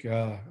week,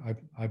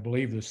 I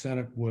believe the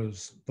Senate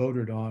was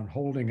voted on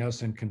holding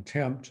us in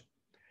contempt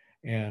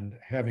and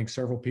having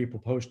several people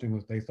posting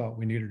that they thought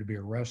we needed to be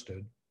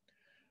arrested.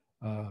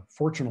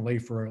 Fortunately,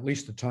 for at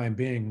least the time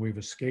being, we've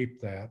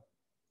escaped that.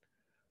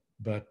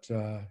 But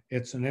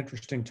it's an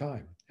interesting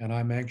time, and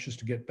I'm anxious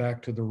to get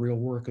back to the real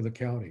work of the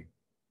county.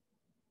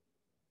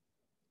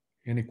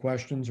 Any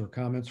questions or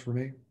comments for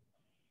me?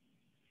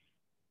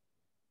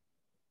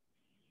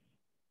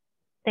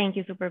 Thank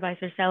you,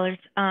 Supervisor Sellers.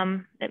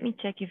 Let me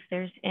check if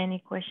there's any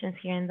questions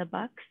here in the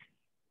box.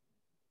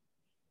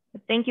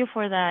 But thank you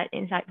for that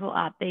insightful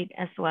update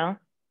as well.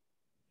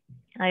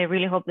 I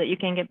really hope that you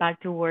can get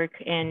back to work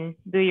and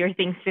do your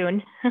thing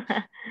soon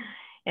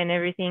and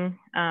everything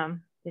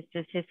is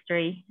just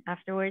history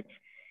afterwards.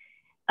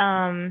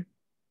 All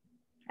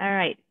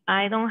right,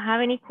 I don't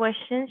have any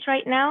questions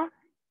right now.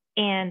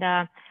 And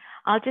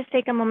I'll just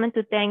take a moment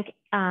to thank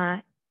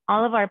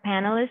all of our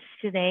panelists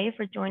today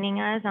for joining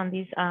us on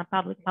this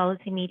public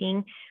policy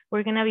meeting.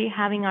 We're gonna be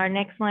having our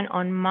next one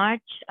on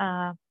March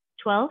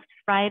 12th,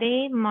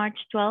 Friday, March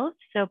 12th.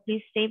 So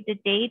please save the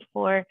date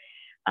for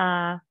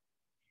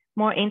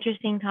more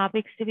interesting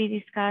topics to be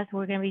discussed.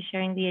 We're gonna be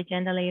sharing the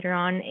agenda later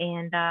on.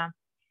 And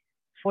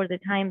for the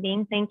time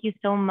being, thank you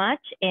so much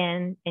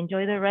and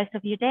enjoy the rest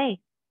of your day.